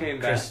then we came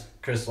back.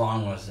 Chris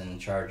Long was in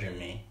charge of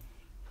me.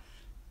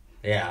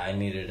 Yeah, I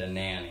needed a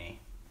nanny.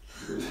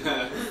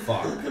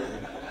 Fuck.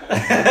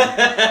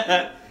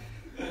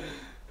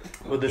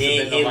 Well, this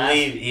has been the last...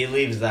 He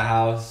leaves the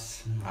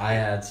house. I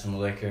had some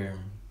liquor.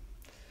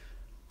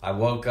 I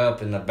woke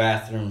up in the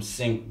bathroom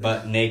sink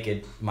butt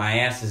naked. My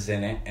ass is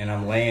in it, and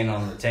I'm laying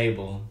on the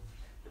table.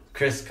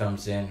 Chris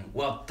comes in.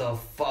 What the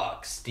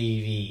fuck,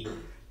 Stevie?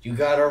 You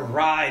got a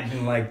ride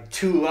in like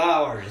 2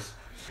 hours.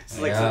 It's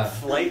like some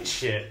flight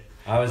shit.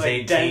 I was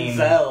like 18.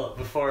 Denzel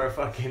before a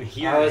fucking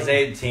hearing. I was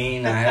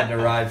 18. I had to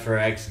ride for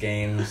X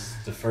Games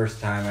the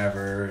first time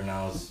ever, and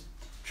I was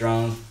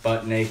drunk,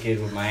 butt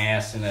naked, with my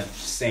ass in a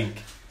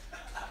sink.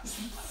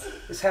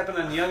 This happened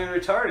on Young and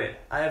Retarded.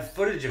 I have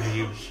footage of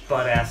you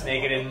butt-ass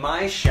naked in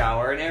my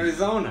shower in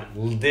Arizona.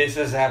 This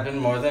has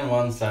happened more than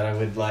once that I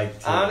would like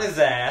to... On his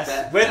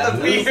ass, with a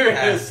beer in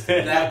his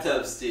hand.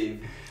 Bathtub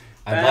Steve.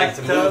 I'd like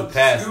to move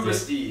past Scuba it.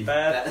 Steve.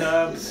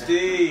 Bathtub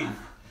Steve.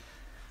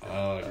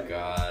 Oh,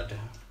 God.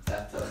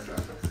 Bathtub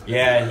drunk.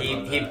 Yeah,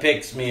 he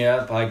picks me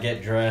up. I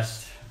get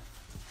dressed.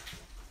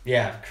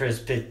 Yeah, Chris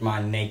picked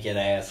my naked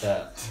ass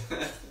up.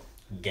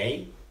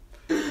 Gay?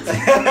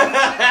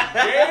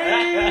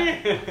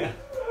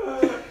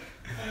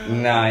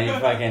 Nah, you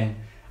fucking...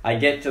 I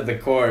get to the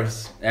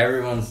course.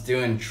 Everyone's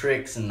doing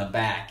tricks in the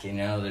back, you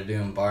know? They're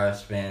doing bar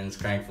spins,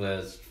 crank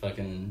flips,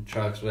 fucking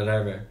trucks,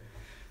 whatever.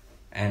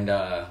 And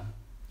I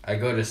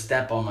go to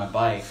step on my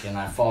bike and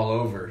I fall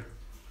over.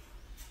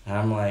 And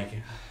I'm like,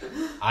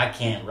 I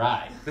can't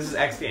ride. This is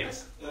X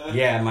Games.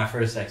 Yeah, my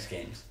first X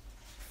Games.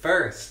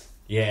 First.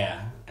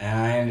 Yeah, and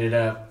I ended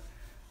up...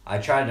 I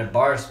tried to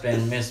bar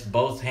spin, missed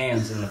both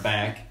hands in the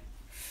back,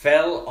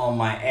 fell on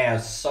my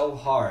ass so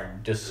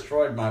hard,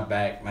 destroyed my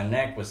back, my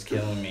neck was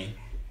killing me.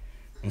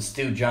 And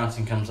Stu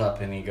Johnson comes up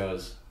and he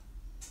goes,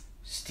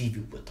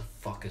 Stevie, what the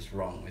fuck is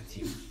wrong with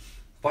you?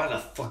 Why the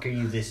fuck are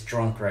you this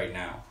drunk right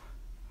now?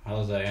 I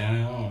was like, I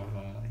don't know.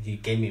 He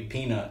gave me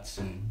peanuts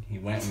and he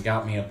went and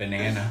got me a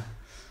banana.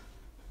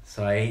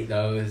 So I ate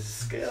those.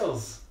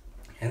 Skills.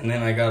 And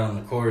then I got on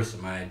the course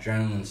and my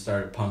adrenaline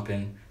started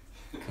pumping.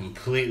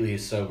 Completely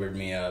sobered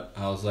me up.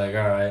 I was like,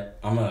 alright,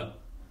 I'm a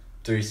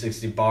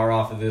 360 bar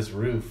off of this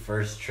roof.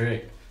 First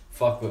trick.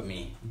 Fuck with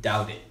me.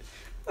 Doubt it.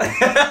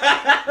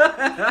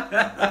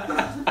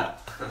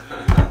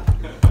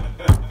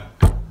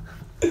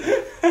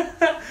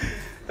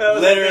 That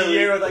was Literally. like the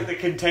year with like the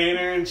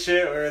container and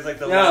shit, where it was like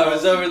the... No, it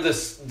was over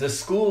the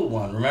school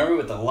one. Remember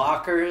with the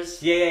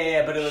lockers?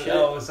 Yeah, but it was, Shit.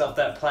 it was up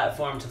that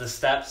platform to the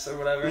steps or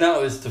whatever.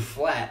 No, it was to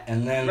flat.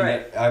 And then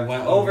Right. I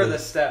went Over the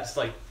steps,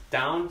 like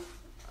down?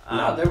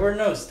 No, there were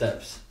no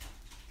steps.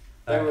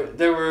 Alright.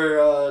 There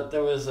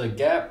was a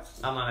gap.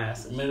 I'm on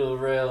acid. Middle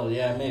rail,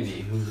 yeah,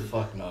 maybe. Who the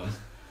fuck knows?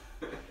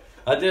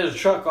 I did a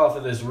truck off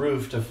of this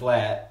roof to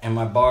flat, and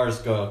my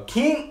bars go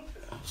king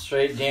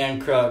straight down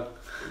Crook,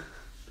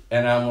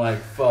 and I'm like,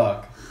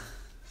 fuck.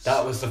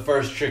 That was the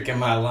first trick in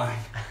my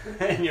life.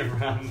 And you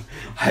run.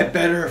 I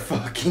better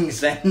fucking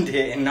send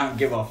it and not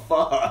give a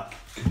fuck.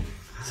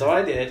 So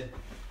I did.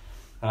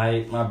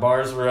 My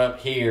bars were up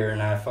here, and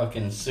I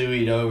fucking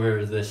suied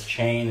over this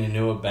chain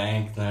into a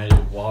bank, and I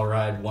did wall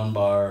ride one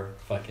bar.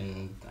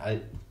 Fucking, I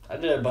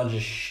did a bunch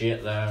of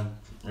shit that I don't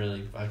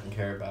really fucking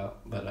care about,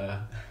 but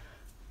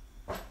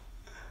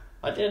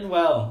I did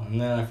well,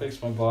 and then I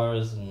fixed my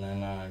bars, and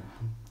then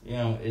you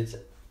know, it's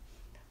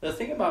the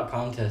thing about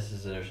contests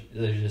is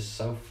they're just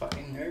so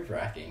fucking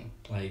nerve-wracking.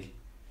 Like,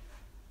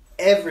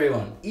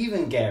 everyone,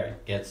 even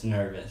Garrett, gets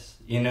nervous.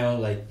 You know,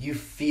 like, you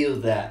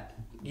feel that.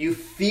 You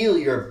feel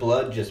your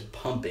blood just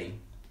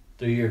pumping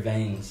through your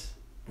veins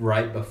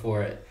right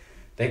before it.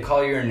 They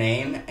call your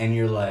name, and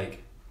you're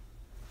like,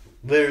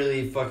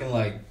 literally fucking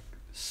like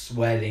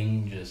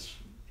sweating, just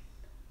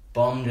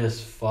bummed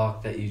as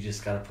fuck that you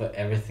just gotta put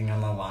everything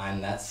on the line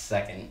that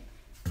second.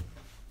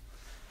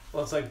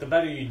 Well, it's like the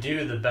better you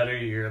do, the better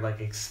you're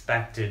like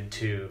expected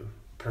to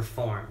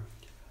perform.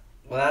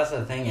 Well, that's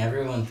the thing.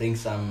 Everyone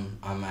thinks I'm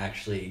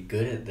actually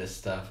good at this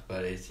stuff,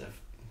 but it's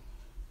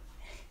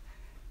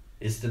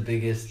the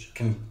biggest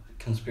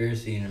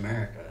conspiracy in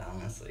America,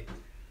 honestly.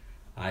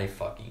 I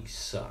fucking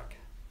suck.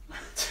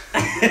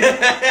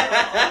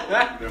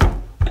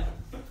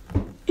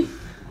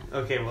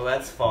 Okay, well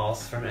that's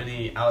false from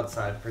any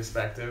outside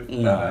perspective.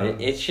 No,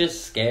 it's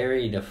just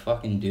scary to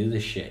fucking do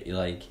this shit. You're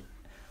like,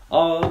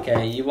 oh,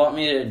 okay, you want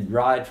me to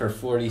ride for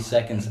 40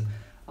 seconds.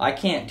 I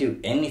can't do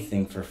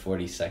anything for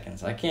 40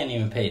 seconds. I can't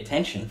even pay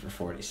attention for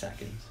 40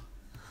 seconds.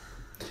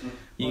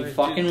 You Well,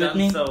 fucking dude, with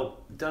me?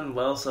 Done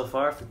well so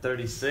far for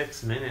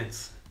 36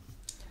 minutes.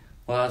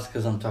 Well, that's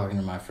because I'm talking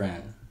to my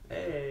friend.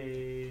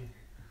 Hey.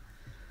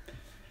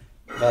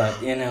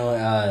 But, you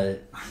know,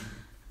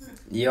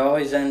 you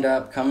always end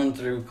up coming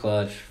through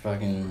clutch.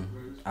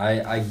 Fucking,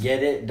 I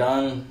get it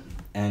done,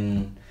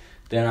 and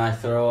then I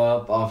throw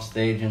up off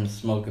stage and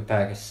smoke a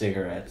pack of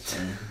cigarettes.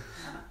 And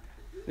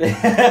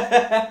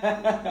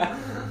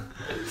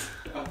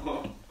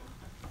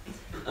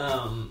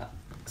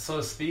So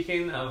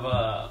speaking of,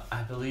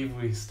 I believe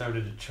we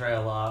started to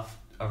trail off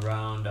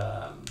around,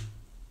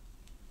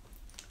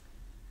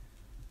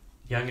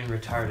 Young and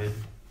Retarded,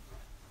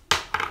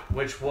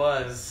 which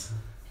was,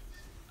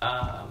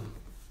 I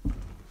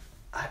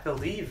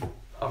believe,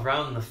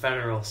 around the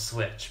federal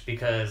switch,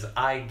 because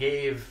I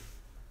gave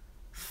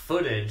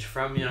footage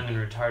from Young and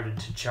Retarded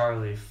to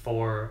Charlie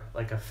for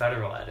like a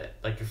federal edit,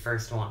 like your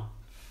first one.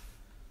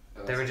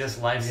 They were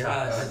just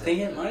lifestyle. Yeah, I think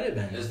it might have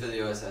It been. was for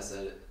the OSS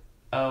edit.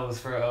 Oh, it was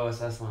for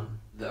OSS one.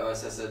 The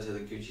OSS edit to the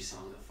Gucci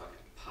song that fucking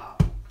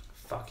pop.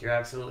 Fuck, you're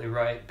absolutely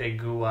right. Big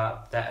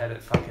goo-wop. That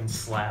edit fucking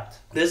slapped.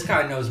 This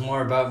guy knows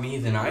more about me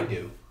than I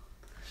do.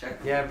 Check.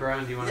 Yeah,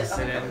 Brian, do you want to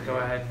sit in? Go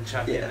ahead and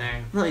chuck in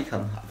there. Let me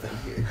come hop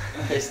in here.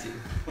 Hey, Steve.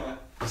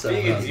 What's up,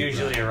 Vegan's bud?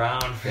 usually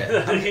around for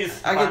Yeah.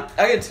 these. I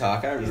could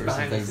talk. I remember some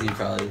behind things the you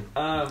probably.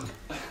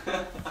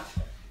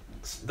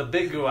 The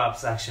big goo-wop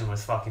section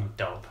was fucking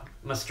dope.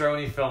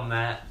 Mastroni filmed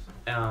that.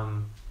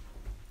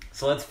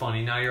 So that's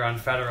funny. Now you're on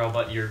federal,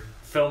 but you're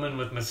filming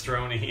with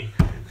Mastroni,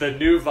 the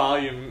new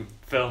volume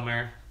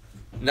filmer.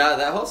 No,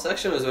 that whole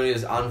section was when he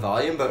was on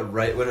volume, but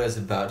right when it was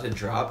about to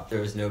drop,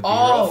 there was no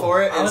B-roll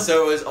for it, and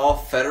so it was all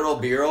federal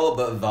B-roll,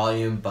 but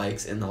volume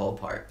bikes in the whole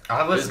part.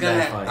 I was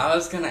mad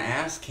funny. gonna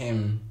ask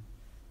him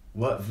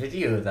what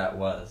video that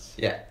was.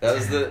 Yeah, that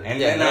was the And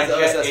yeah, then that was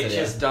the OSS it video.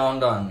 just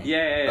dawned on me.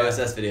 Yeah.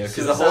 OSS video,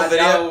 because the whole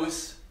video.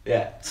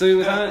 Yeah, So he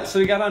was on. So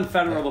he got on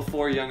federal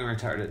before Young and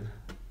Retarded.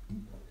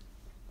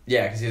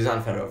 yeah, because he was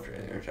on federal for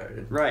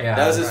Retarded. Right. Yeah.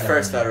 That was his right.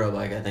 first federal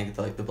bike, I think,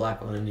 like the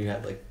black one, and you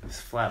had like. It was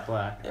flat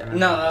black. Yeah.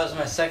 No, that was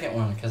my second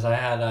one because I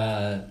had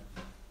a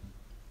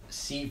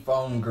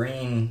seafoam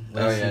green Oh,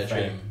 lacy yeah, true.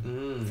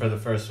 frame for the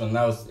first one.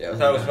 That was Yeah,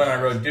 that was when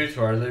I rode Due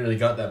Tour. I literally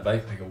got that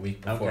bike like a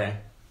week before. Okay.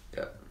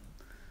 Yep.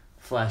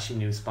 Flashy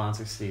new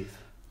sponsor, Steve.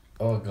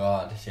 Oh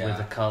God, With yeah.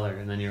 the color,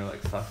 and then you're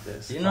like, "Fuck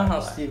this." You know flat how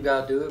black. Steve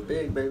got to do it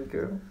big, baby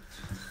girl.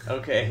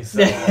 Okay, so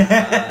Young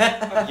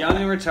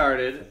and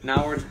Retarded.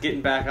 Now we're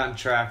getting back on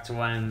track to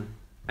when,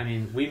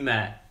 we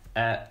met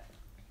at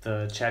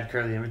the Chad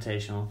Curley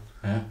Invitational.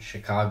 Yeah,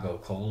 Chicago,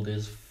 cold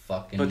as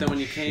fucking. But then when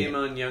you shit. came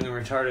on Young and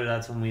Retarded,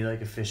 that's when we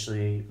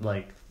officially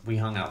we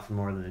hung out for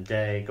more than a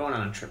day. Going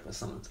on a trip with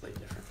someone's way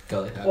different.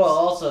 Gully House. Well,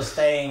 also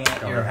staying at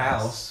Gully your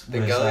House. house. The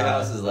was, Gully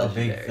House is a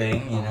big legendary.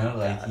 thing, you Oh know. my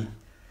Like God.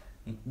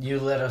 you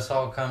let us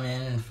all come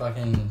in and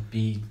fucking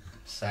be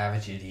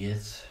savage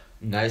idiots.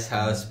 Nice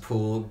house,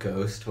 pool,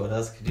 ghost. What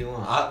else could you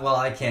want?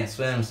 I can't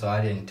swim, so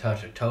I didn't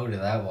touch a toe to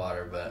that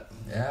water. But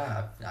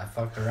yeah, I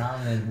fucked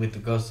around with the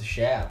Ghost of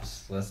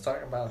Shabbs. Let's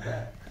talk about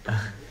that.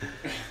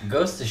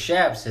 Ghost of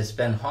Shabbs has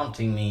been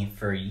haunting me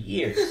for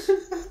years.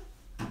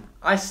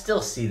 I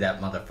still see that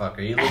motherfucker.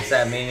 He looks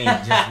at me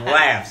and he just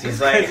laughs.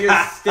 He's like,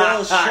 You're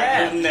still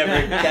Shab. "You'll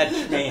never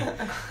catch me."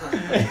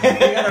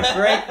 You gotta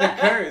break the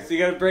curse. You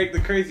gotta break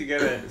the curse. You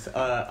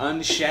gotta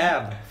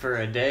unshab for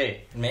a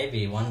day.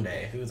 Maybe one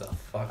day. Who the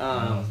fuck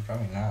Um, knows?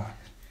 Probably not.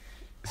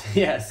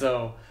 Yeah,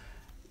 so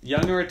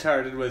Young and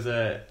Retarded was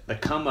the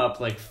come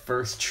up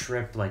first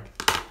trip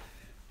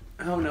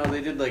oh no,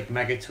 they did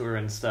mega tour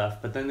and stuff,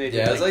 but then they did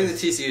Yeah, it was like the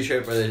this TCU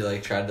trip where they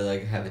tried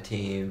to have a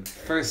team.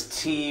 first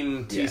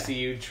team Yeah.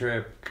 TCU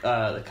trip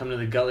that come to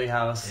the Gully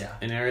House Yeah.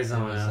 in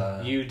Arizona. It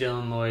was, You,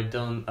 Dylan Lloyd,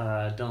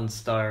 Dylan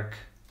Stark.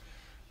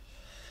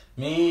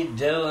 Me, Who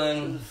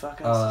Dylan, the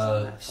fuck else is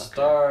on that fucker?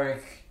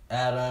 Stark,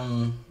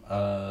 Adam,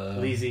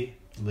 Leezy,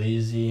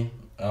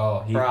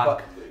 Oh, he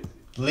Brock,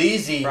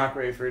 Leezy. Brock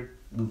Rayford.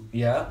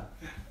 Yeah.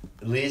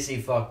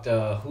 Leezy fucked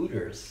a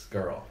Hooters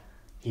girl.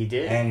 He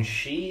did. And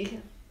she...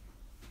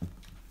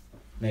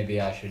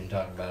 Maybe I shouldn't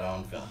talk about it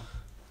on film.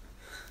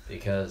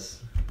 Because...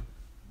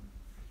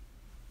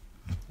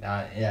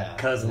 yeah.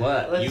 Cause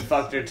what? Let's- You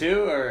fucked her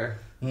too, or?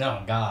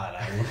 No, God,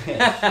 I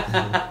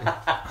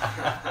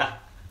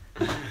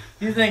wish.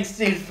 You think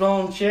Steve's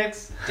blowing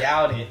chicks?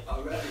 Doubt it.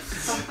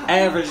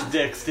 Average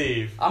dick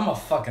Steve. I'm a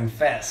fucking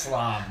fat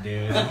slob,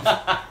 dude.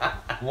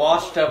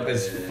 Washed up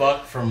as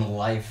fuck from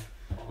life.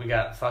 We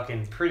got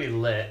fucking pretty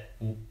lit.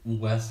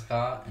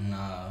 Westcott and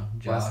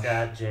Josh.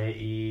 Westcott,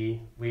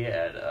 J.E. We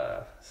had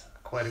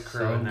quite a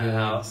crew So in that good.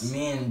 house.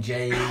 Me and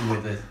J.E.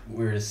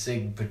 were a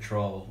SIG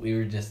patrol. We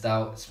were just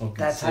out smoking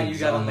That's how you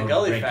cigs got on the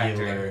Gully regular.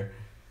 Factory.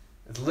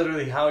 It's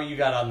literally how you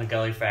got on the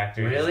Gully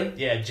Factory. Really?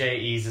 Yeah,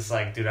 J.E.'s just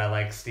dude, I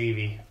like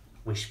Stevie.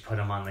 We should put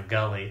him on the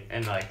Gully.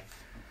 And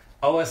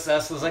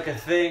OSS was a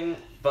thing,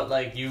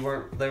 but you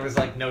weren't, there was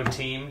no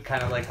team,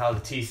 kind of how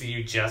the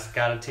TCU just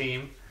got a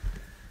team.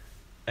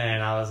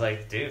 And I was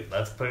like, dude,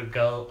 let's put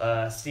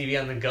Stevie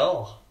on the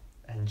Gull.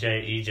 And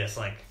J.E. just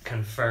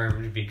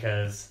confirmed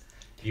because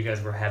you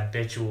guys were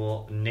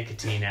habitual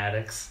nicotine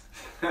addicts.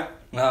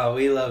 No,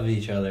 we love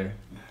each other.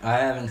 I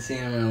haven't seen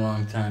him in a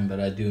long time, but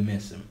I do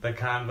miss him. The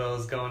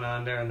convos going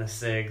on there and the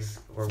cigs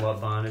were what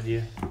bonded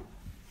you.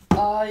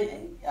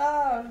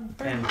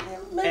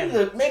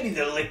 Maybe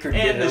the liquor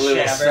And did the a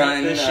little shabber.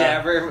 something. The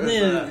shabber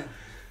was,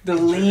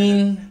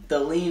 the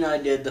lean I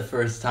did the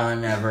first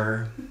time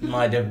ever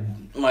might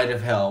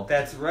have helped.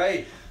 That's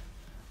right.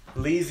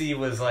 Leezy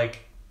was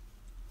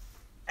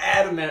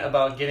adamant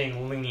about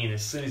getting lean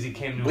as soon as he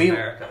came to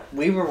America.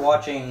 We were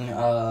watching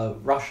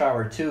Rush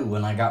Hour 2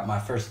 when I got my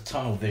first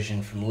tunnel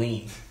vision from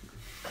lean.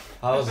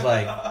 I was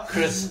like,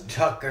 Chris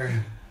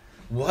Tucker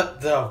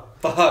what the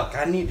fuck?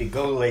 I need to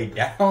go lay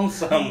down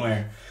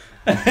somewhere.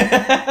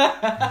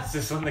 Is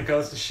this when the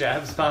Ghost of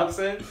Shabbs pops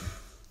in?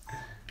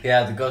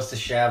 Yeah, the Ghost of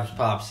Shabbs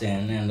pops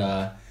in,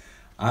 and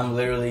I'm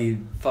literally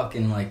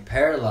fucking like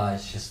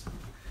paralyzed. Just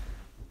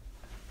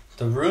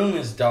the room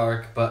is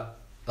dark, but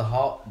the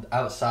hall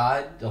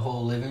outside, the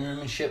whole living room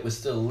and shit was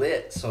still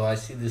lit. So I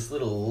see this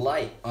little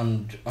light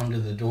under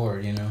the door,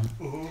 you know.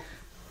 Mm-hmm.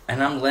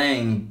 And I'm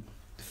laying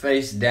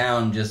face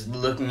down, just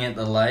looking at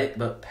the light,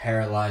 but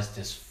paralyzed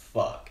as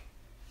fuck.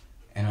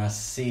 And I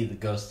see the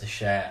Ghost of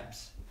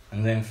Shabbs.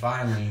 And then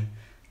finally,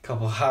 a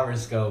couple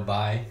hours go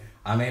by,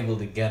 I'm able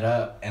to get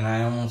up, and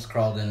I almost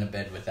crawled into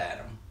bed with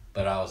Adam.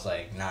 But I was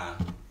like, nah,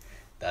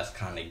 that's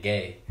kind of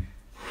gay.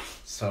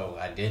 So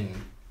I didn't.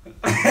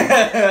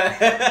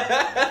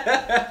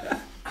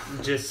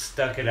 Just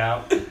stuck it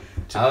out.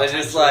 I was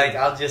just like,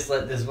 I'll just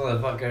let this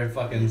motherfucker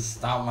fucking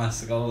stomp my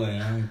skull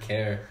in. I don't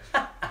care.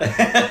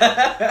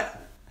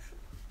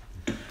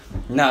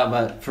 No,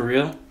 but for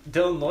real?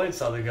 Dylan Lloyd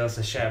saw the Ghost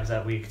of Shabbs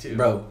that week, too.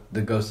 Bro,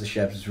 the Ghost of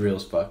Shabbs is real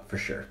as fuck, for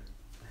sure.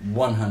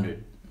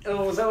 100. It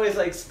was always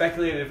like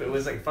speculated if it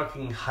was like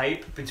fucking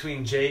hype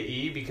between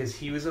J.E. because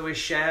he was always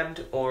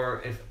shabbed,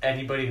 or if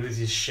anybody who was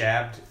just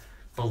shabbed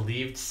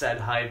believed said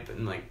hype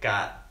and like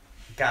got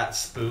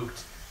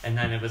spooked, and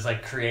then it was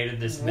like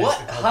created this What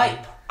mystical hype?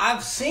 thing.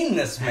 I've seen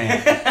this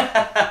man.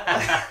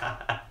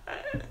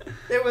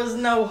 There was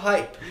no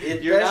hype.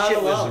 You're that not shit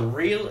alone. was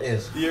real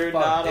as You're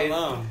fuck, not dude.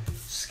 alone.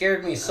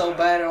 Scared me so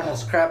bad I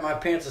almost crapped my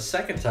pants a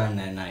second time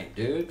that night,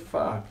 dude.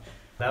 Fuck.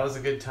 That was a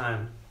good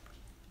time.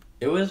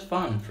 It was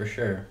fun, for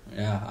sure.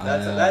 Yeah.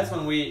 That's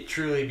when we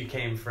truly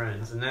became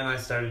friends, and then I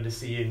started to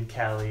see you in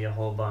Cali a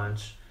whole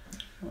bunch.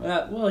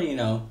 Well, you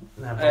know,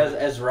 That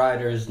as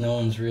riders, no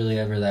one's really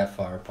ever that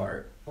far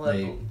apart.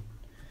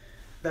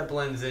 that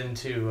blends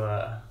into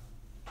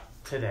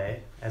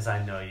today, as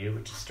I know you,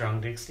 which is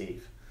Strong Dick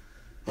Steve.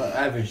 Well,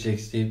 average dick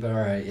Steve, but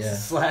alright, yeah.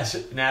 Slash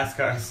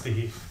NASCAR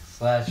Steve.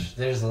 Slash,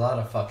 there's a lot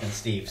of fucking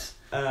Steves.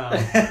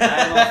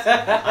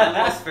 I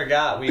almost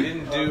forgot we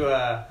didn't do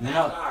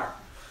No.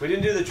 we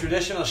didn't do the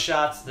traditional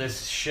shots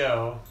this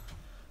show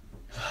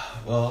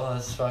Well,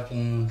 that's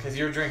fucking... because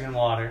you're drinking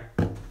water.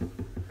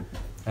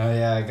 Oh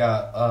yeah, I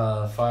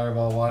got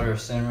Fireball water,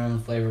 cinnamon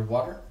flavored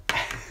water.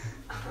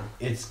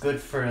 It's good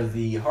for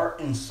the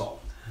heart and soul.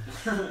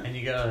 And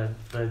you got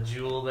the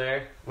Jewel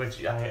there,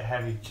 which I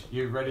have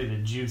you're ready to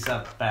juice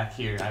up back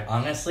here.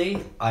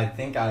 Honestly, I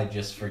think I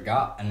just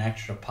forgot an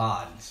extra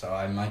pod, so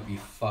I might be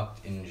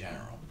fucked in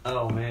general.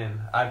 Oh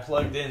man, I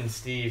plugged in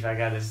Steve. I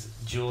got his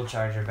Jewel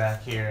charger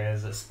back here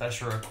as a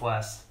special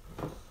request.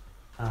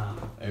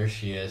 There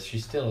she is.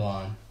 She's still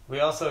on. We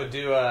also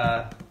do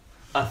a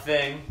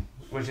thing,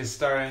 which is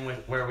starting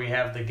with where we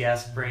have the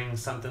guest bring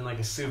something like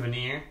a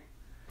souvenir.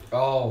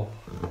 Oh,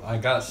 I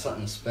got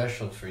something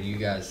special for you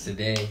guys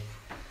today.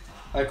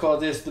 I call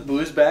this the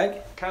booze bag.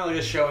 Kind of like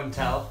a show and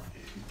tell.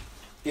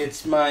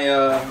 It's my,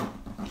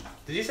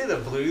 Did you say the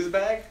blues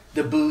bag?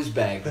 the booze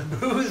bag. The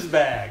booze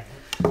bag.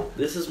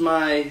 This is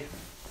my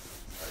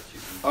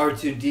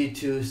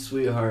R2-D2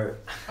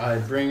 sweetheart. I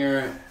bring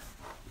her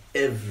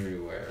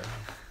everywhere.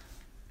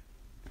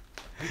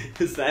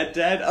 Is that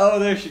dead? Oh,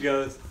 there she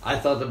goes. I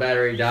thought the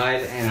battery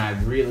died, and I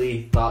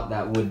really thought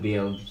that would be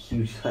a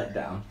huge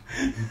letdown.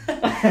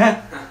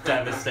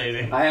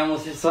 Devastating. I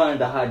almost just wanted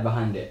to hide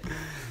behind it.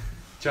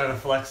 Trying to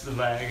flex the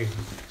bag, and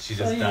she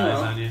just So, dies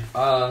on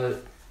you.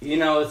 You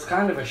know, it's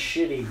kind of a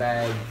shitty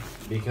bag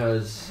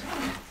because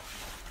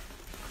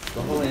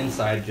the whole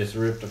inside just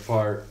ripped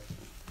apart.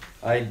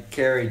 I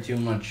carried too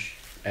much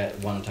at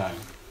one time.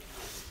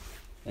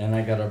 And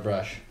I got a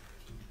brush.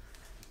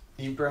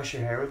 You brush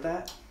your hair with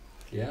that?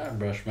 Yeah, I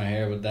brushed my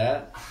hair with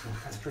that.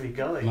 That's pretty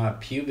gully. My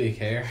pubic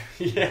hair.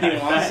 Yeah, You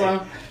want some?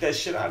 Get that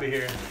shit out of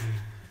here.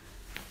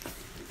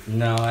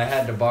 No, I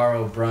had to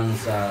borrow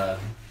Brun's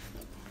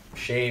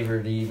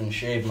shaver to even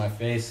shave my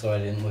face so I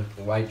didn't look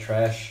like white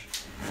trash.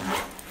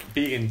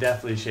 Vegan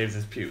definitely shaves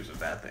his pubes with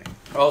that thing.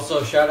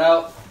 Also, shout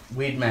out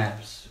Weed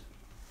Maps.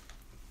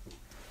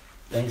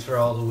 Thanks for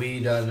all the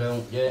weed I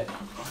don't get.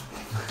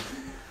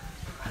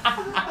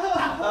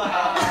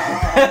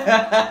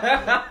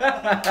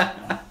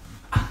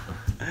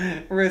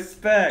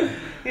 Respect.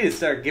 You need to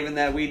start giving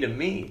that weed to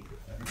me.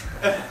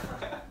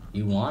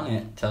 You want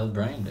it? Tell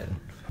Brandon.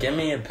 Give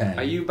me a pen.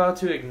 Are you about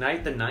to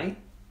ignite the night?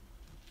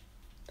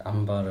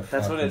 I'm about to.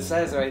 That's what it fucking-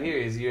 says right here.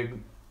 Is you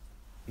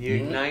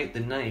ignite the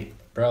night.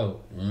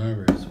 Bro,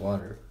 remember it's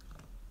water.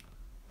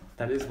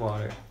 That is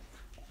water.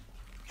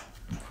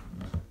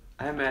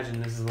 I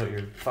imagine this is what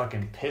your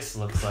fucking piss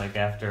looks like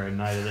after a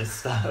night of this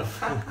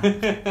stuff.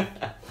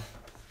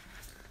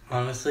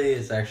 Honestly,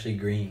 it's actually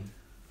green.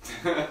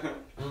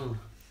 You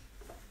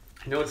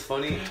know what's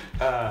funny?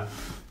 No,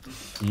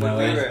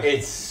 we were-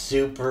 it's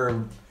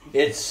super.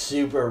 It's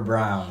super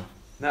brown.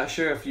 Not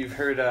sure if you've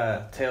heard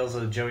Tales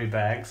of Joey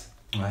Bags.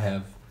 I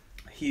have.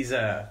 He's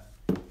I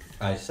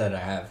said I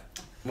have.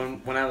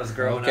 when I was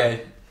growing Okay. up.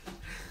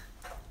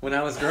 When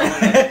I was growing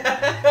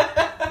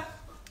up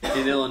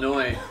in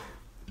Illinois,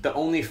 the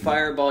only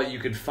Fireball you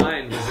could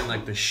find was in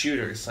like the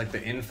shooters, like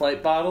the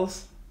in-flight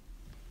bottles.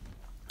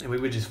 And we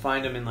would just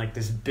find them in like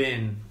this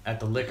bin at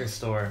the liquor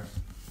store.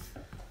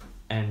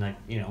 And like,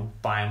 you know,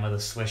 buy them with a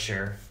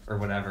Swisher or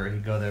whatever.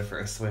 He'd go there for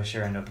a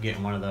Swisher, end up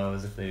getting one of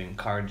those if they didn't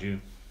card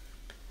you.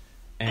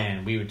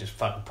 And we would just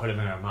fucking put them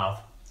in our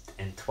mouth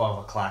and 12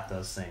 o'clock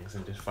those things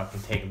and just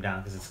fucking take them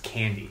down because it's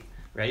candy,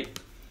 right?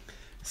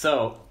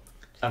 So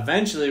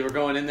eventually we're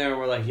going in there and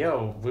we're like,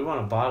 yo, we want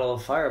a bottle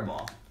of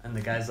Fireball. And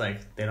the guy's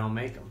like, they don't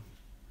make them.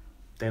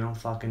 They don't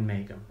fucking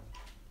make them.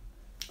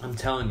 I'm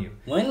telling you.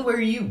 When were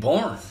you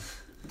born?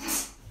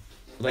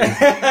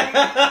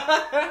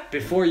 Like,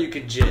 before you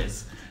could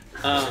jizz.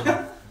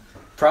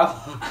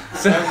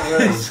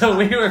 Probably. So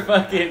we were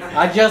fucking...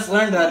 I just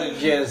learned how to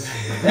jizz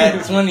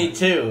at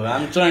 22.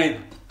 I'm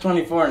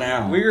 24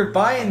 now. We were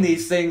buying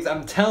these things,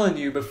 I'm telling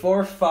you,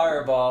 before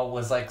Fireball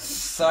was like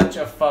such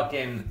a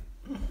fucking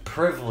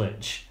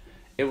privilege.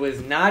 It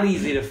was not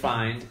easy to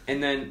find.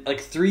 And then like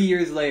 3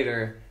 years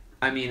later,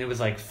 I mean, it was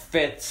like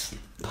Fitz,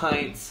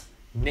 Pints,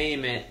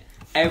 name it.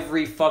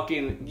 Every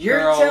fucking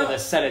girl with a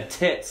set of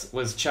tits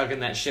was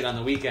chugging that shit on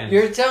the weekend.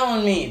 You're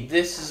telling me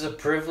this is a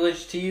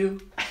privilege to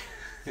you?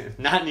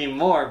 Not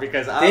anymore,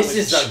 because This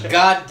is a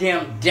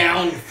goddamn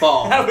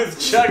downfall. I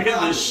was chugging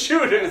the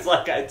shooters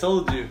like I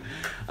told you.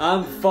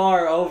 I'm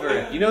far over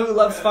it. You know who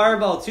loves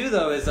Fireball too,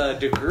 though, is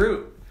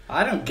DeGroot.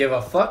 I don't give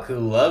a fuck who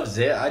loves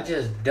it. I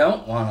just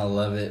don't want to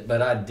love it,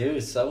 but I do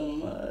so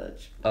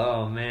much.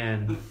 Oh,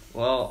 man.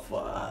 Well,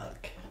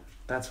 Fuck.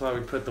 that's why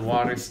we put the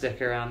water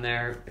sticker on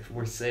there. If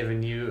we're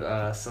saving you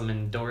some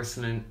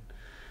endorsement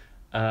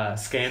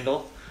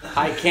scandal.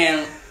 Hi,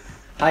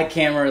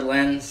 camera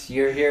lens.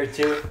 You're here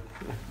too.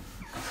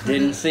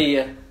 Didn't see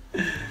you.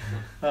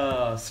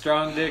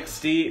 Strong Dick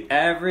Steve,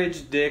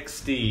 Average Dick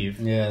Steve.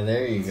 Yeah,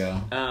 there you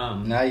go.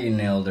 Now you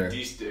nailed her.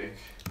 D-stick.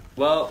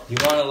 Well, You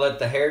want to let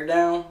the hair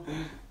down?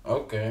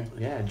 Okay.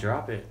 yeah,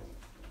 drop it.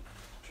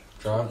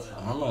 Drop.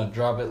 I'm gonna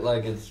drop it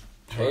like it's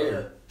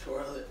hair.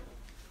 Toilet.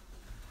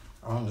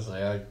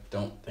 Honestly, I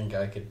don't think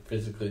I could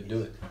physically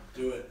do it.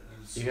 Do it.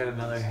 You got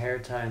another hair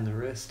tie in the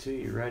wrist too.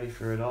 You're ready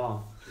for it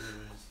all.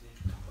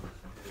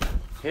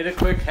 Hit a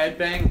quick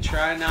headbang.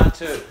 Try not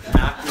to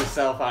knock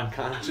yourself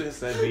unconscious.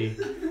 That'd be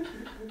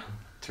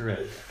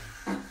terrific.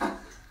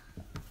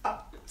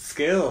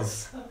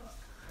 Skills.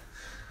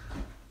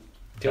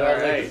 Do All I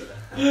right.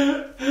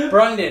 look...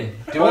 Brendan,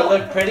 do I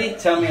look pretty?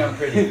 Tell me I'm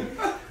pretty.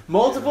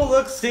 Multiple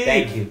look Steve.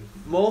 Thank you.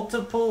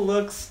 Multiple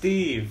look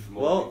Steve.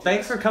 Well,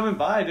 thanks for coming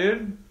by,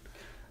 dude.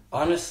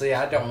 Honestly,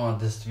 I don't want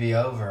this to be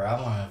over. I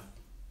want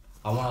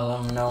to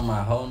let them know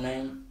my whole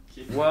name.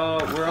 Well,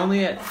 we're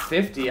only at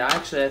 50. I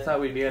thought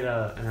we'd be at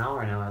an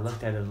hour now. I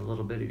looked at it a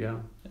little bit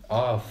ago.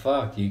 Oh,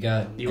 fuck. You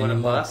got You any wanna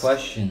more bust?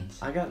 questions?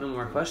 I got no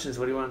more questions.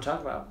 What do you want to talk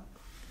about?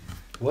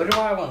 What do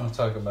I want to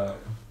talk about?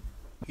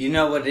 You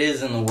know what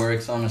is in the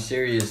works on a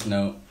serious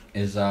note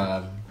is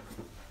I'm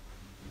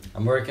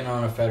working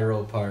on a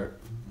federal part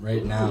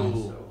right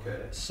now.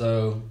 Okay.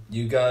 So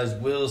you guys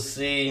will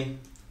see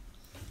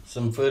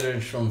some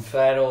footage from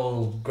fat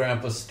old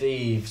Grandpa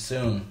Steve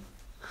soon.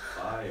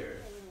 Fire.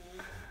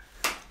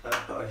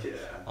 Oh, yeah.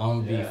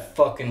 I'm gonna Yeah. be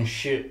fucking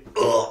shit.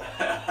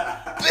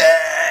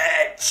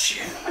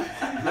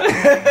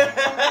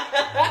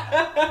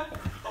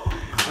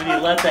 When you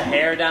let the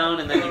hair down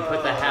and then you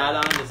put the hat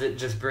on, does it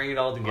just bring it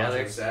all together?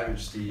 Macho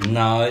Savage Steve.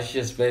 No, it's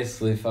just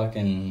basically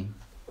fucking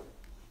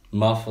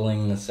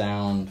muffling the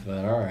sound,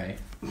 but alright.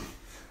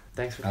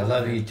 Thanks for I coming.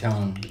 love you,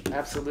 Tone.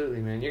 Absolutely,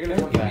 man. You're gonna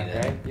Don't come give me back,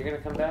 that. right? You're gonna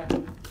come back?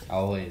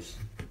 Always.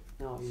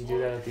 No, you do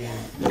that at the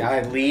end.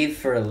 I leave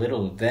for a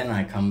little, then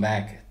I come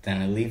back. Then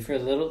I leave for a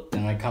little,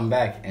 then I come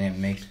back, and it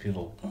makes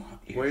people want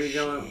your Where you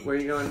going? Where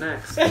you going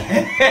next? shit.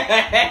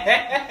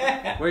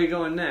 Where you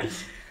going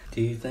next?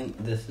 Do you think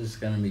this is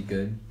gonna be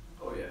good?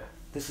 Oh, yeah.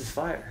 This is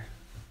fire.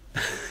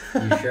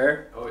 You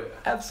sure? Oh, yeah.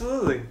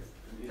 Absolutely.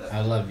 Yeah.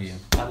 I love you.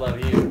 I love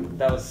you.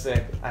 That was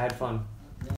sick. I had fun.